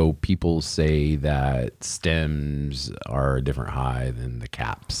this? So people say that stems are a different high than the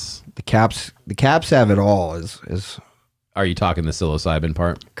caps. The caps have it all. Is Are you talking the psilocybin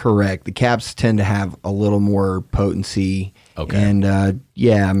part? correct. The caps tend to have a little more potency. Okay. And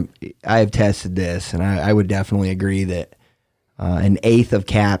I have tested this, and I would definitely agree that an eighth of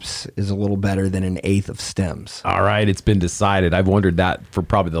caps is a little better than an eighth of stems. All right, it's been decided. I've wondered that for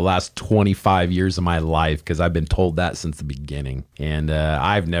probably the last 25 years of my life because I've been told that since the beginning. And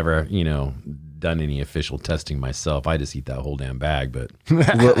I've never, done any official testing myself. I just eat that whole damn bag. But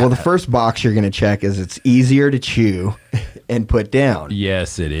Well, the first box you're going to check is it's easier to chew and put down.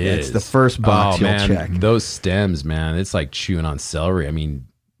 yes, it is. It's the first box you'll man, check. Those stems, man, it's like chewing on celery. I mean,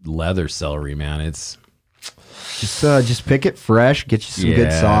 leather celery, man. It's Just pick it fresh, get you some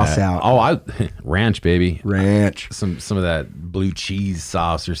good sauce out. Oh, ranch, baby. Ranch. Some of that blue cheese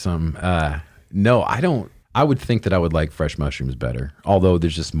sauce or something. No, I don't. I would think that I would like fresh mushrooms better. Although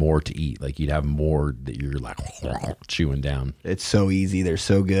there's just more to eat. Like you'd have more that you're like chewing down. It's so easy. They're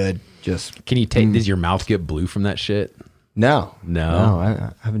so good. Just Can you take? Does your mouth get blue from that shit? no, No?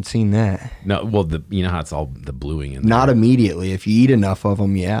 I haven't seen that. No. Well, you know how it's all the bluing in Not immediately. If you eat enough of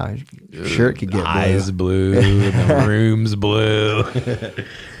them, yeah, sure it could get eyes blue. blue, the room's blue.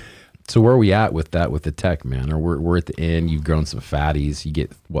 So where are we at with that with the tech, man? Or we're at the end. You've grown some fatties. You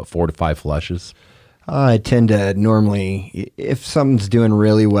get what 4 to 5 flushes. I tend to normally, if something's doing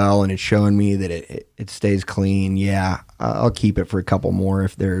really well and it's showing me that it stays clean, yeah, I'll keep it for a couple more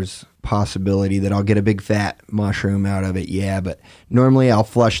if there's possibility that I'll get a big fat mushroom out of it, yeah. But normally I'll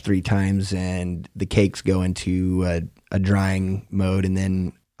flush 3 times and the cakes go into a drying mode, and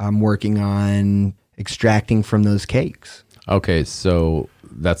then I'm working on extracting from those cakes. Okay, so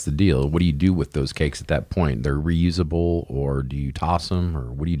that's the deal. What do you do with those cakes at that point? They're reusable, or do you toss them,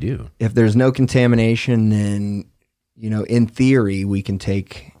 or what do you do? If there's no contamination, then, in theory, we can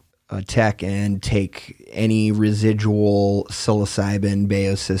take a tech and take any residual psilocybin,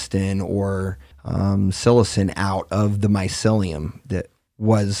 baeocystin, or psilocin out of the mycelium that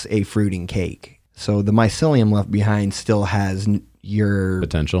was a fruiting cake. So the mycelium left behind still has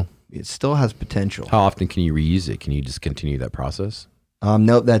Potential. it still has potential. How often can you reuse it? Can you just continue that process?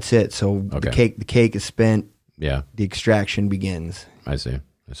 Nope, that's it. So Okay. the cake is spent, Yeah, the extraction begins I see.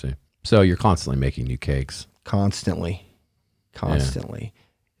 So you're constantly making new cakes. constantly.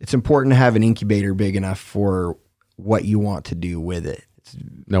 It's important to have an incubator big enough for what you want to do with it.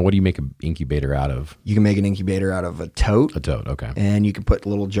 Now, what do you make an incubator out of? You can make an incubator out of a tote, A toad. Okay. and you can put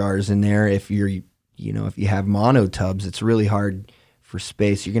little jars in there. If if you have mono tubs, it's really hard for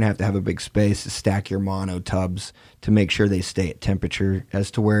space. You're going to have a big space to stack your mono tubs to make sure they stay at temperature, as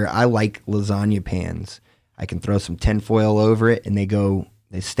to where I like lasagna pans. I can throw some tinfoil over it and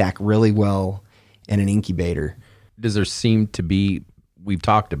they stack really well in an incubator. Does there seem to be? We've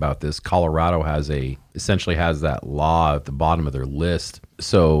talked about this. Colorado essentially has that law at the bottom of their list.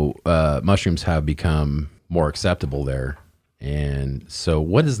 So mushrooms have become more acceptable there. And so,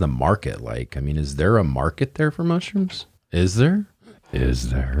 what is the market like? I mean, is there a market there for mushrooms? Is there?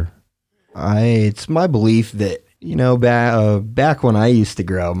 It's my belief that, back when I used to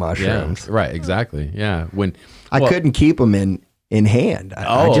grow mushrooms, Yeah. Right. Exactly. Yeah. When I couldn't keep them in hand.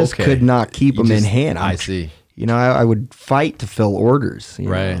 I just okay. could not keep You them in just- hand. I see. I would fight to fill orders.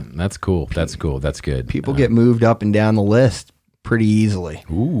 Right. That's cool. That's good. People get moved up and down the list pretty easily.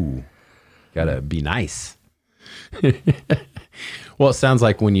 Ooh. Gotta be nice. Well, it sounds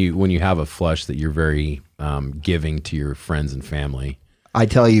like when you have a flush that you're very giving to your friends and family. I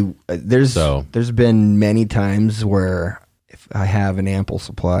tell you, there's So- been many times where if I have an ample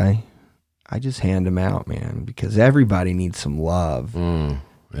supply, I just hand them out, man, because everybody needs some love.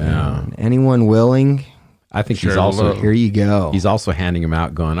 Yeah. And anyone willing, I think Share he's the also love. here you go. he's also handing them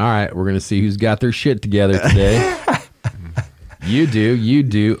out, going, "All right, we're gonna see who's got their shit together today." You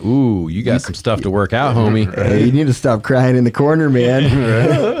do. Ooh, you got some stuff to work out, homie. Hey, you need to stop crying in the corner, man.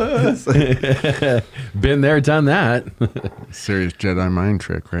 Been there, done that. Serious Jedi mind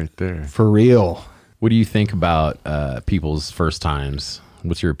trick right there. For real. What do you think about people's first times?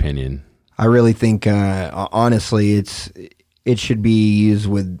 What's your opinion? I really think, honestly, it should be used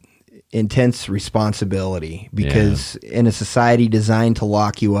with intense responsibility because in a society designed to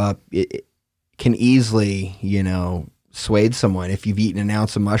lock you up, it can easily, sway someone. If you've eaten an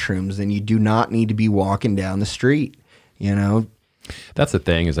ounce of mushrooms, then you do not need to be walking down the street, That's the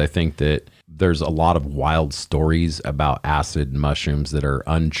thing, is I think that there's a lot of wild stories about acid and mushrooms that are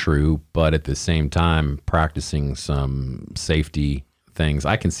untrue, but at the same time practicing some safety things.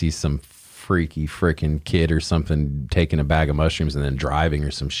 I can see some freaky freaking kid or something taking a bag of mushrooms and then driving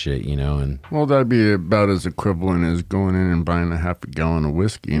or some shit, and Well, that'd be about as equivalent as going in and buying a half a gallon of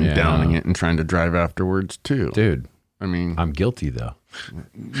whiskey and Yeah. downing it and trying to drive afterwards too. dude, I mean, I'm guilty though.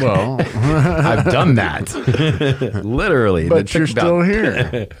 well, I've done that. Literally. but It took you're about- still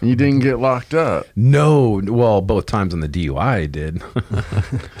here. You didn't get locked up, No, well, both times on the DUI I did.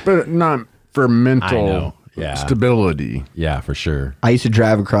 but not for mental know. Yeah. stability. Yeah, for sure. I used to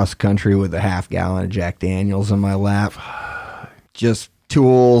drive across the country with a half gallon of Jack Daniels in my lap. Just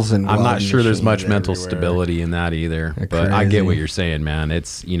tools and I'm not welding sure there's much machines mental everywhere. stability in that either. They're But I get crazy. what you're saying, man.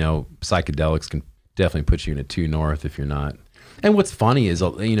 It's, psychedelics can definitely put you in a 2 north if you're not. And what's funny is,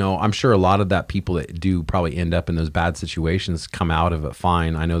 I'm sure a lot of that people that do probably end up in those bad situations come out of it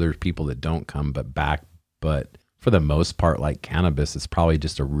fine. I know there's people that don't come back, but for the most part, like cannabis, it's probably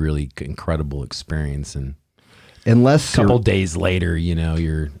just a really incredible experience. And Unless a couple you're- days later,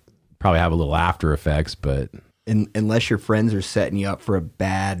 you're probably have a little after effects, but unless your friends are setting you up for a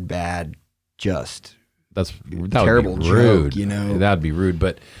bad, just that terrible would be rude. joke, That'd be rude.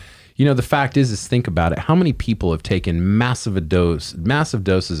 But the fact is think about it. How many people have taken massive doses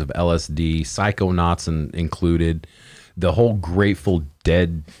of LSD, psychonauts included, the whole Grateful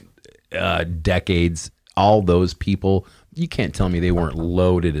Dead decades, all those people. You can't tell me they weren't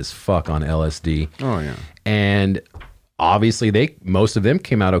loaded as fuck on LSD. Oh yeah. And obviously most of them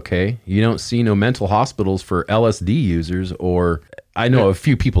came out okay. You don't see no mental hospitals for LSD users, or I know a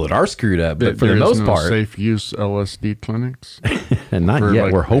few people that are screwed up, but for the There's most no part, safe use LSD clinics. and not For yet.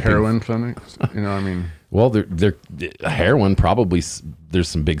 like We're hoping. heroin clinics. I mean, Well, they're heroin probably. There's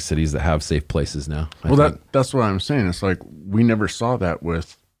some big cities that have safe places now. I think. that's what I'm saying. It's like we never saw that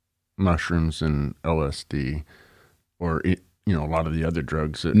with mushrooms and LSD, or a lot of the other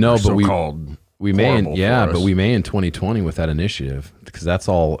drugs that No, are but so-called we may, horrible for but us. we may in 2020 with that initiative, because that's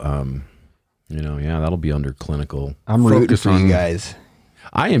all. That'll be under clinical. I'm rooting Focus for on- you guys.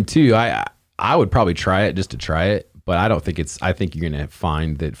 I am too. I would probably try it just to try it, but I don't think I think you're going to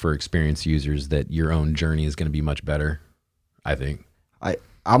find that for experienced users that your own journey is going to be much better. I think.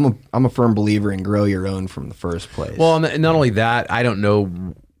 I'm a firm believer in grow your own from the first place. Well, and not only that, I don't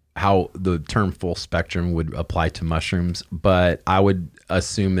know how the term full spectrum would apply to mushrooms, but I would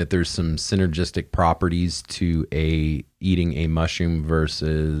assume that there's some synergistic properties to eating a mushroom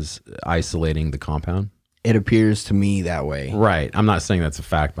versus isolating the compound. it appears to me that way. Right. I'm not saying that's a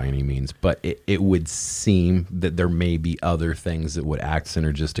fact by any means, but it would seem that there may be other things that would act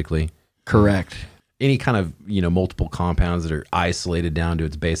synergistically. Correct. Any kind of, multiple compounds that are isolated down to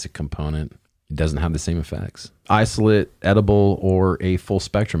its basic component, it doesn't have the same effects. Isolate edible or a full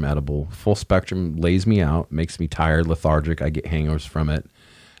spectrum edible. Full spectrum lays me out, makes me tired, lethargic. I get hangovers from it,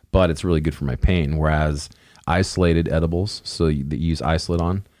 but it's really good for my pain. Whereas isolated edibles, so that you use isolate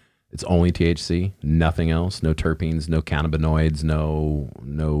on, it's only THC, nothing else, no terpenes, no cannabinoids, no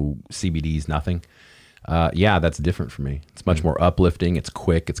CBDs, nothing. That's different for me. It's much more uplifting. It's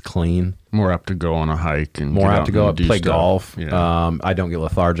quick. It's clean. More apt to go on a hike and More get apt out to go and up, do play stuff. golf. Yeah. I don't get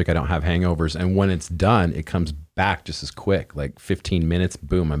lethargic. I don't have hangovers. And when it's done, it comes back just as quick. Like 15 minutes,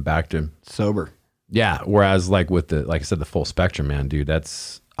 boom, I'm back to Sober. yeah. Whereas like I said, the full spectrum, man, dude,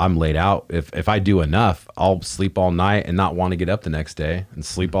 I'm laid out. If I do enough, I'll sleep all night and not want to get up the next day and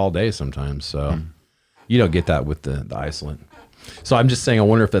sleep all day sometimes. So you don't get that with the isolate. So I'm just saying, I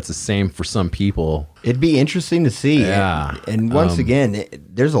wonder if that's the same for some people. It'd be interesting to see. Yeah. And once again,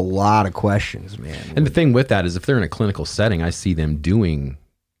 there's a lot of questions, man. And the thing with that is if they're in a clinical setting, I see them doing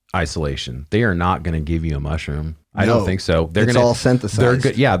isolation. They are not going to give you a mushroom. I No, don't think so. They're it's going all synthesized.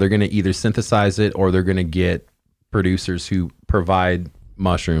 They're going to either synthesize it or they're going to get producers who provide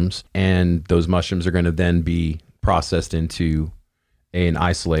mushrooms, and those mushrooms are going to then be processed into an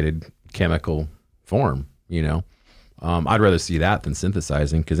isolated chemical form. I'd rather see that than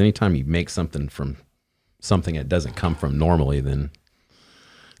synthesizing, because anytime you make something from something that doesn't come from normally, then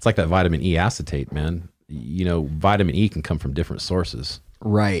it's like that vitamin E acetate, man. Vitamin E can come from different sources.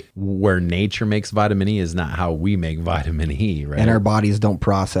 Right. Where nature makes vitamin E is not how we make vitamin E, right? And our bodies don't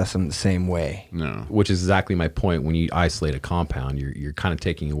process them the same way. No. Which is exactly my point. When you isolate a compound, you're kind of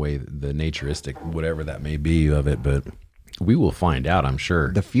taking away the naturistic, whatever that may be of it. But we will find out, I'm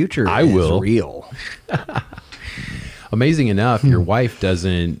sure. The future I is will. real. Amazing enough, your wife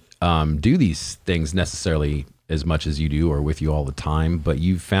doesn't do these things necessarily as much as you do or with you all the time, but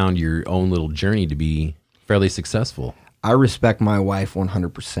you've found your own little journey to be fairly successful. I respect my wife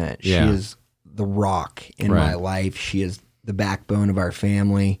 100%. Yeah. She is the rock in Right. my life. She is the backbone of our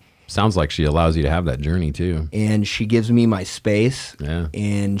family. Sounds like she allows you to have that journey too. And she gives me my space. Yeah.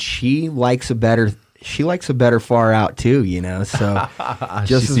 And she likes a better far out too, so just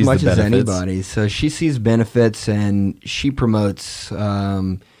She as sees much the as benefits. anybody. So she sees benefits, and she promotes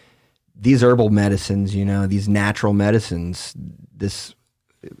these herbal medicines, these natural medicines, this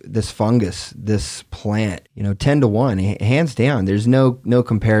fungus, this plant, 10 to 1, hands down. There's no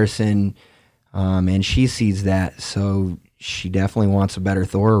comparison, and she sees that, so she definitely wants a better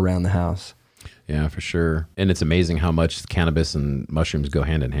Thor around the house. Yeah, for sure. And it's amazing how much cannabis and mushrooms go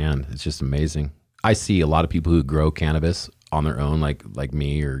hand in hand. It's just amazing. I see a lot of people who grow cannabis on their own, like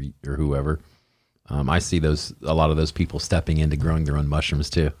me or whoever. I see a lot of those people stepping into growing their own mushrooms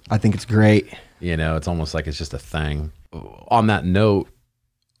too. I think it's great. It's almost like it's just a thing. On that note,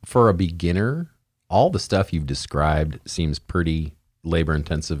 for a beginner, all the stuff you've described seems pretty labor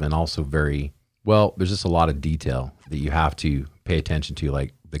intensive and also very, there's just a lot of detail that you have to pay attention to,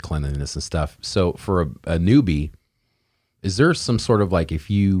 like the cleanliness and stuff. So for a newbie, is there some sort of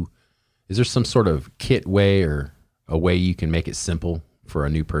is there some sort of kit way or a way you can make it simple for a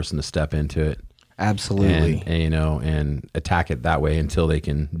new person to step into it? Absolutely. And attack it that way until they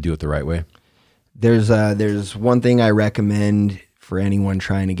can do it the right way? There's one thing I recommend for anyone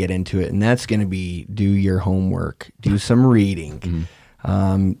trying to get into it, and that's going to be do your homework, do some reading.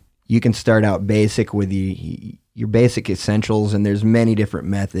 Mm-hmm. You can start out basic with your basic essentials, and there's many different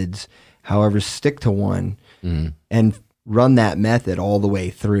methods. However, stick to one and run that method all the way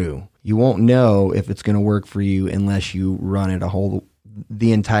through. You won't know if it's going to work for you unless you run it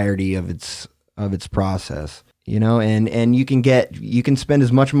the entirety of its process. And you can spend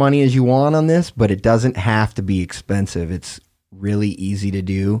as much money as you want on this, but it doesn't have to be expensive. It's really easy to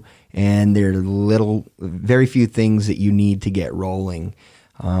do, and there are very few things that you need to get rolling.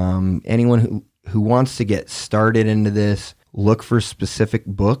 Anyone who wants to get started into this, look for specific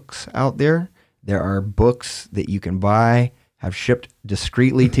books out there. There are books that you can buy, have shipped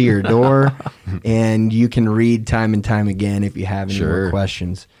discreetly to your door, and you can read time and time again if you have any more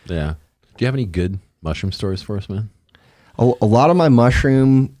questions. Yeah. Do you have any good mushroom stories for us, man? A lot of my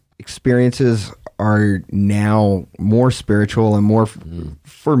mushroom experiences are now more spiritual and more,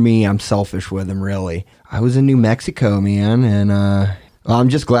 for me, I'm selfish with them, really. I was in New Mexico, man, and I'm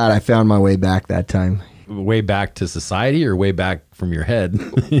just glad I found my way back that time. Way back to society or way back from your head?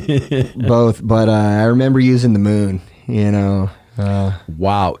 Both, but I remember using the moon,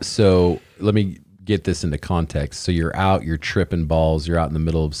 Wow. So let me get this into context. So you're out, you're tripping balls, you're out in the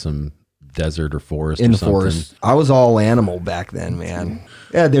middle of some desert or forest in or the something. forest. I was all animal back then, man.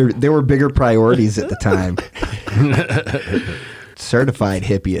 Yeah, there were bigger priorities at the time. Certified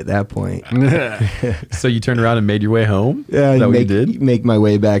hippie at that point. So you turned around and made your way home? Yeah, Is that what you did? make my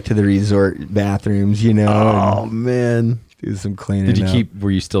way back to the resort bathrooms, Oh, and man. do some cleaning. Did you up.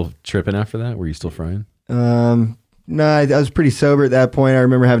 were you still tripping after that? Were you still frying? No, I was pretty sober at that point. I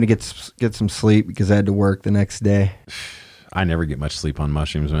remember having to get some sleep because I had to work the next day. I never get much sleep on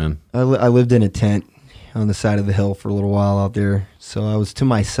mushrooms, man. I lived in a tent on the side of the hill for a little while out there, so I was to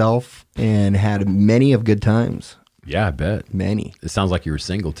myself and had many of good times. Yeah, I bet. Many. It sounds like you were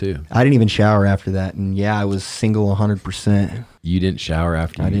single too. I didn't even shower after that, and yeah, I was single 100%. You didn't shower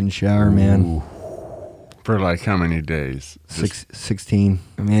after I you... didn't shower, man. Ooh. For like how many days? 16.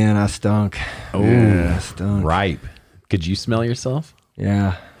 Man, I stunk. Oh, I stunk. ripe. Could you smell yourself?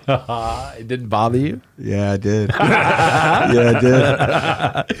 Yeah. It didn't bother you? Yeah, I did. Yeah,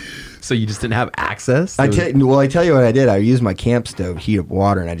 I did. So you just didn't have access? I tell you what I did. I used my camp stove, heat up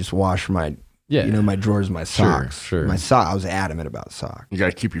water, and I just washed my, Yeah. my drawers, my socks. Sure. My sock. I was adamant about socks. You got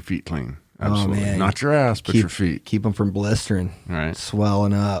to keep your feet clean. Absolutely. man. Not your ass, but your feet. Keep them from blistering, Right.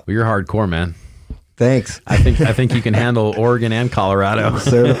 swelling up. Well, you're hardcore, man. Thanks. I think you can handle Oregon and Colorado.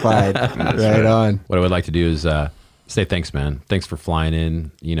 Certified. right on. What I would like to do is say thanks, man. Thanks for flying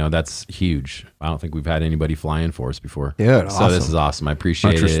in. You know, that's huge. I don't think we've had anybody fly in for us before. Dude, so this awesome. is awesome. I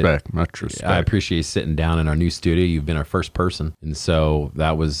appreciate Much it. respect. Much respect. I appreciate you sitting down in our new studio. You've been our first person, and so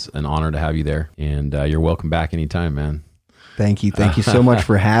that was an honor to have you there. And you're welcome back anytime, man. Thank you. Thank you so much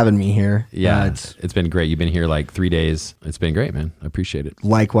for having me here. Yeah, It's it's been great. You've been here like 3 days. It's been great, man. I appreciate it.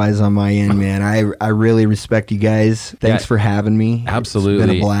 likewise on my end, man. I really respect you guys. Thanks Yeah, for having me. absolutely.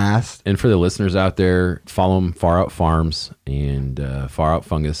 It's been a blast. And for the listeners out there, follow him, Far Out Farms and Far Out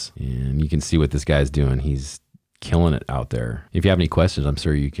Fungus, and you can see what this guy's doing. He's killing it out there. If you have any questions, I'm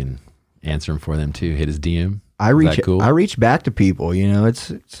sure you can answer them for them too. Hit his DM. I Is reach that cool? I reach back to people. You know,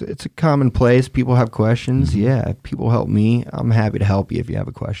 it's a common place. People have questions. Mm-hmm. Yeah, people help me. I'm happy to help you if you have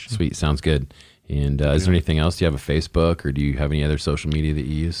a question. Sweet, sounds good. And is there anything else? Do you have a Facebook, or do you have any other social media that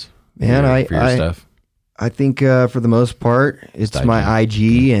you use? Man, for your stuff. I think for the most part, it's It's my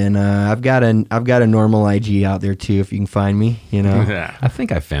IG, and I've got a normal IG out there too. If you can find me, you know. Yeah. I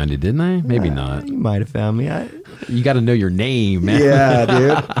think I found it, didn't I? Maybe not. You might have found me. You got to know your name, man. Yeah,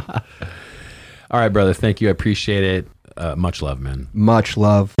 dude. All right, brother. Thank you. I appreciate it. Much love, man. Much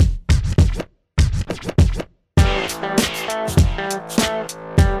love.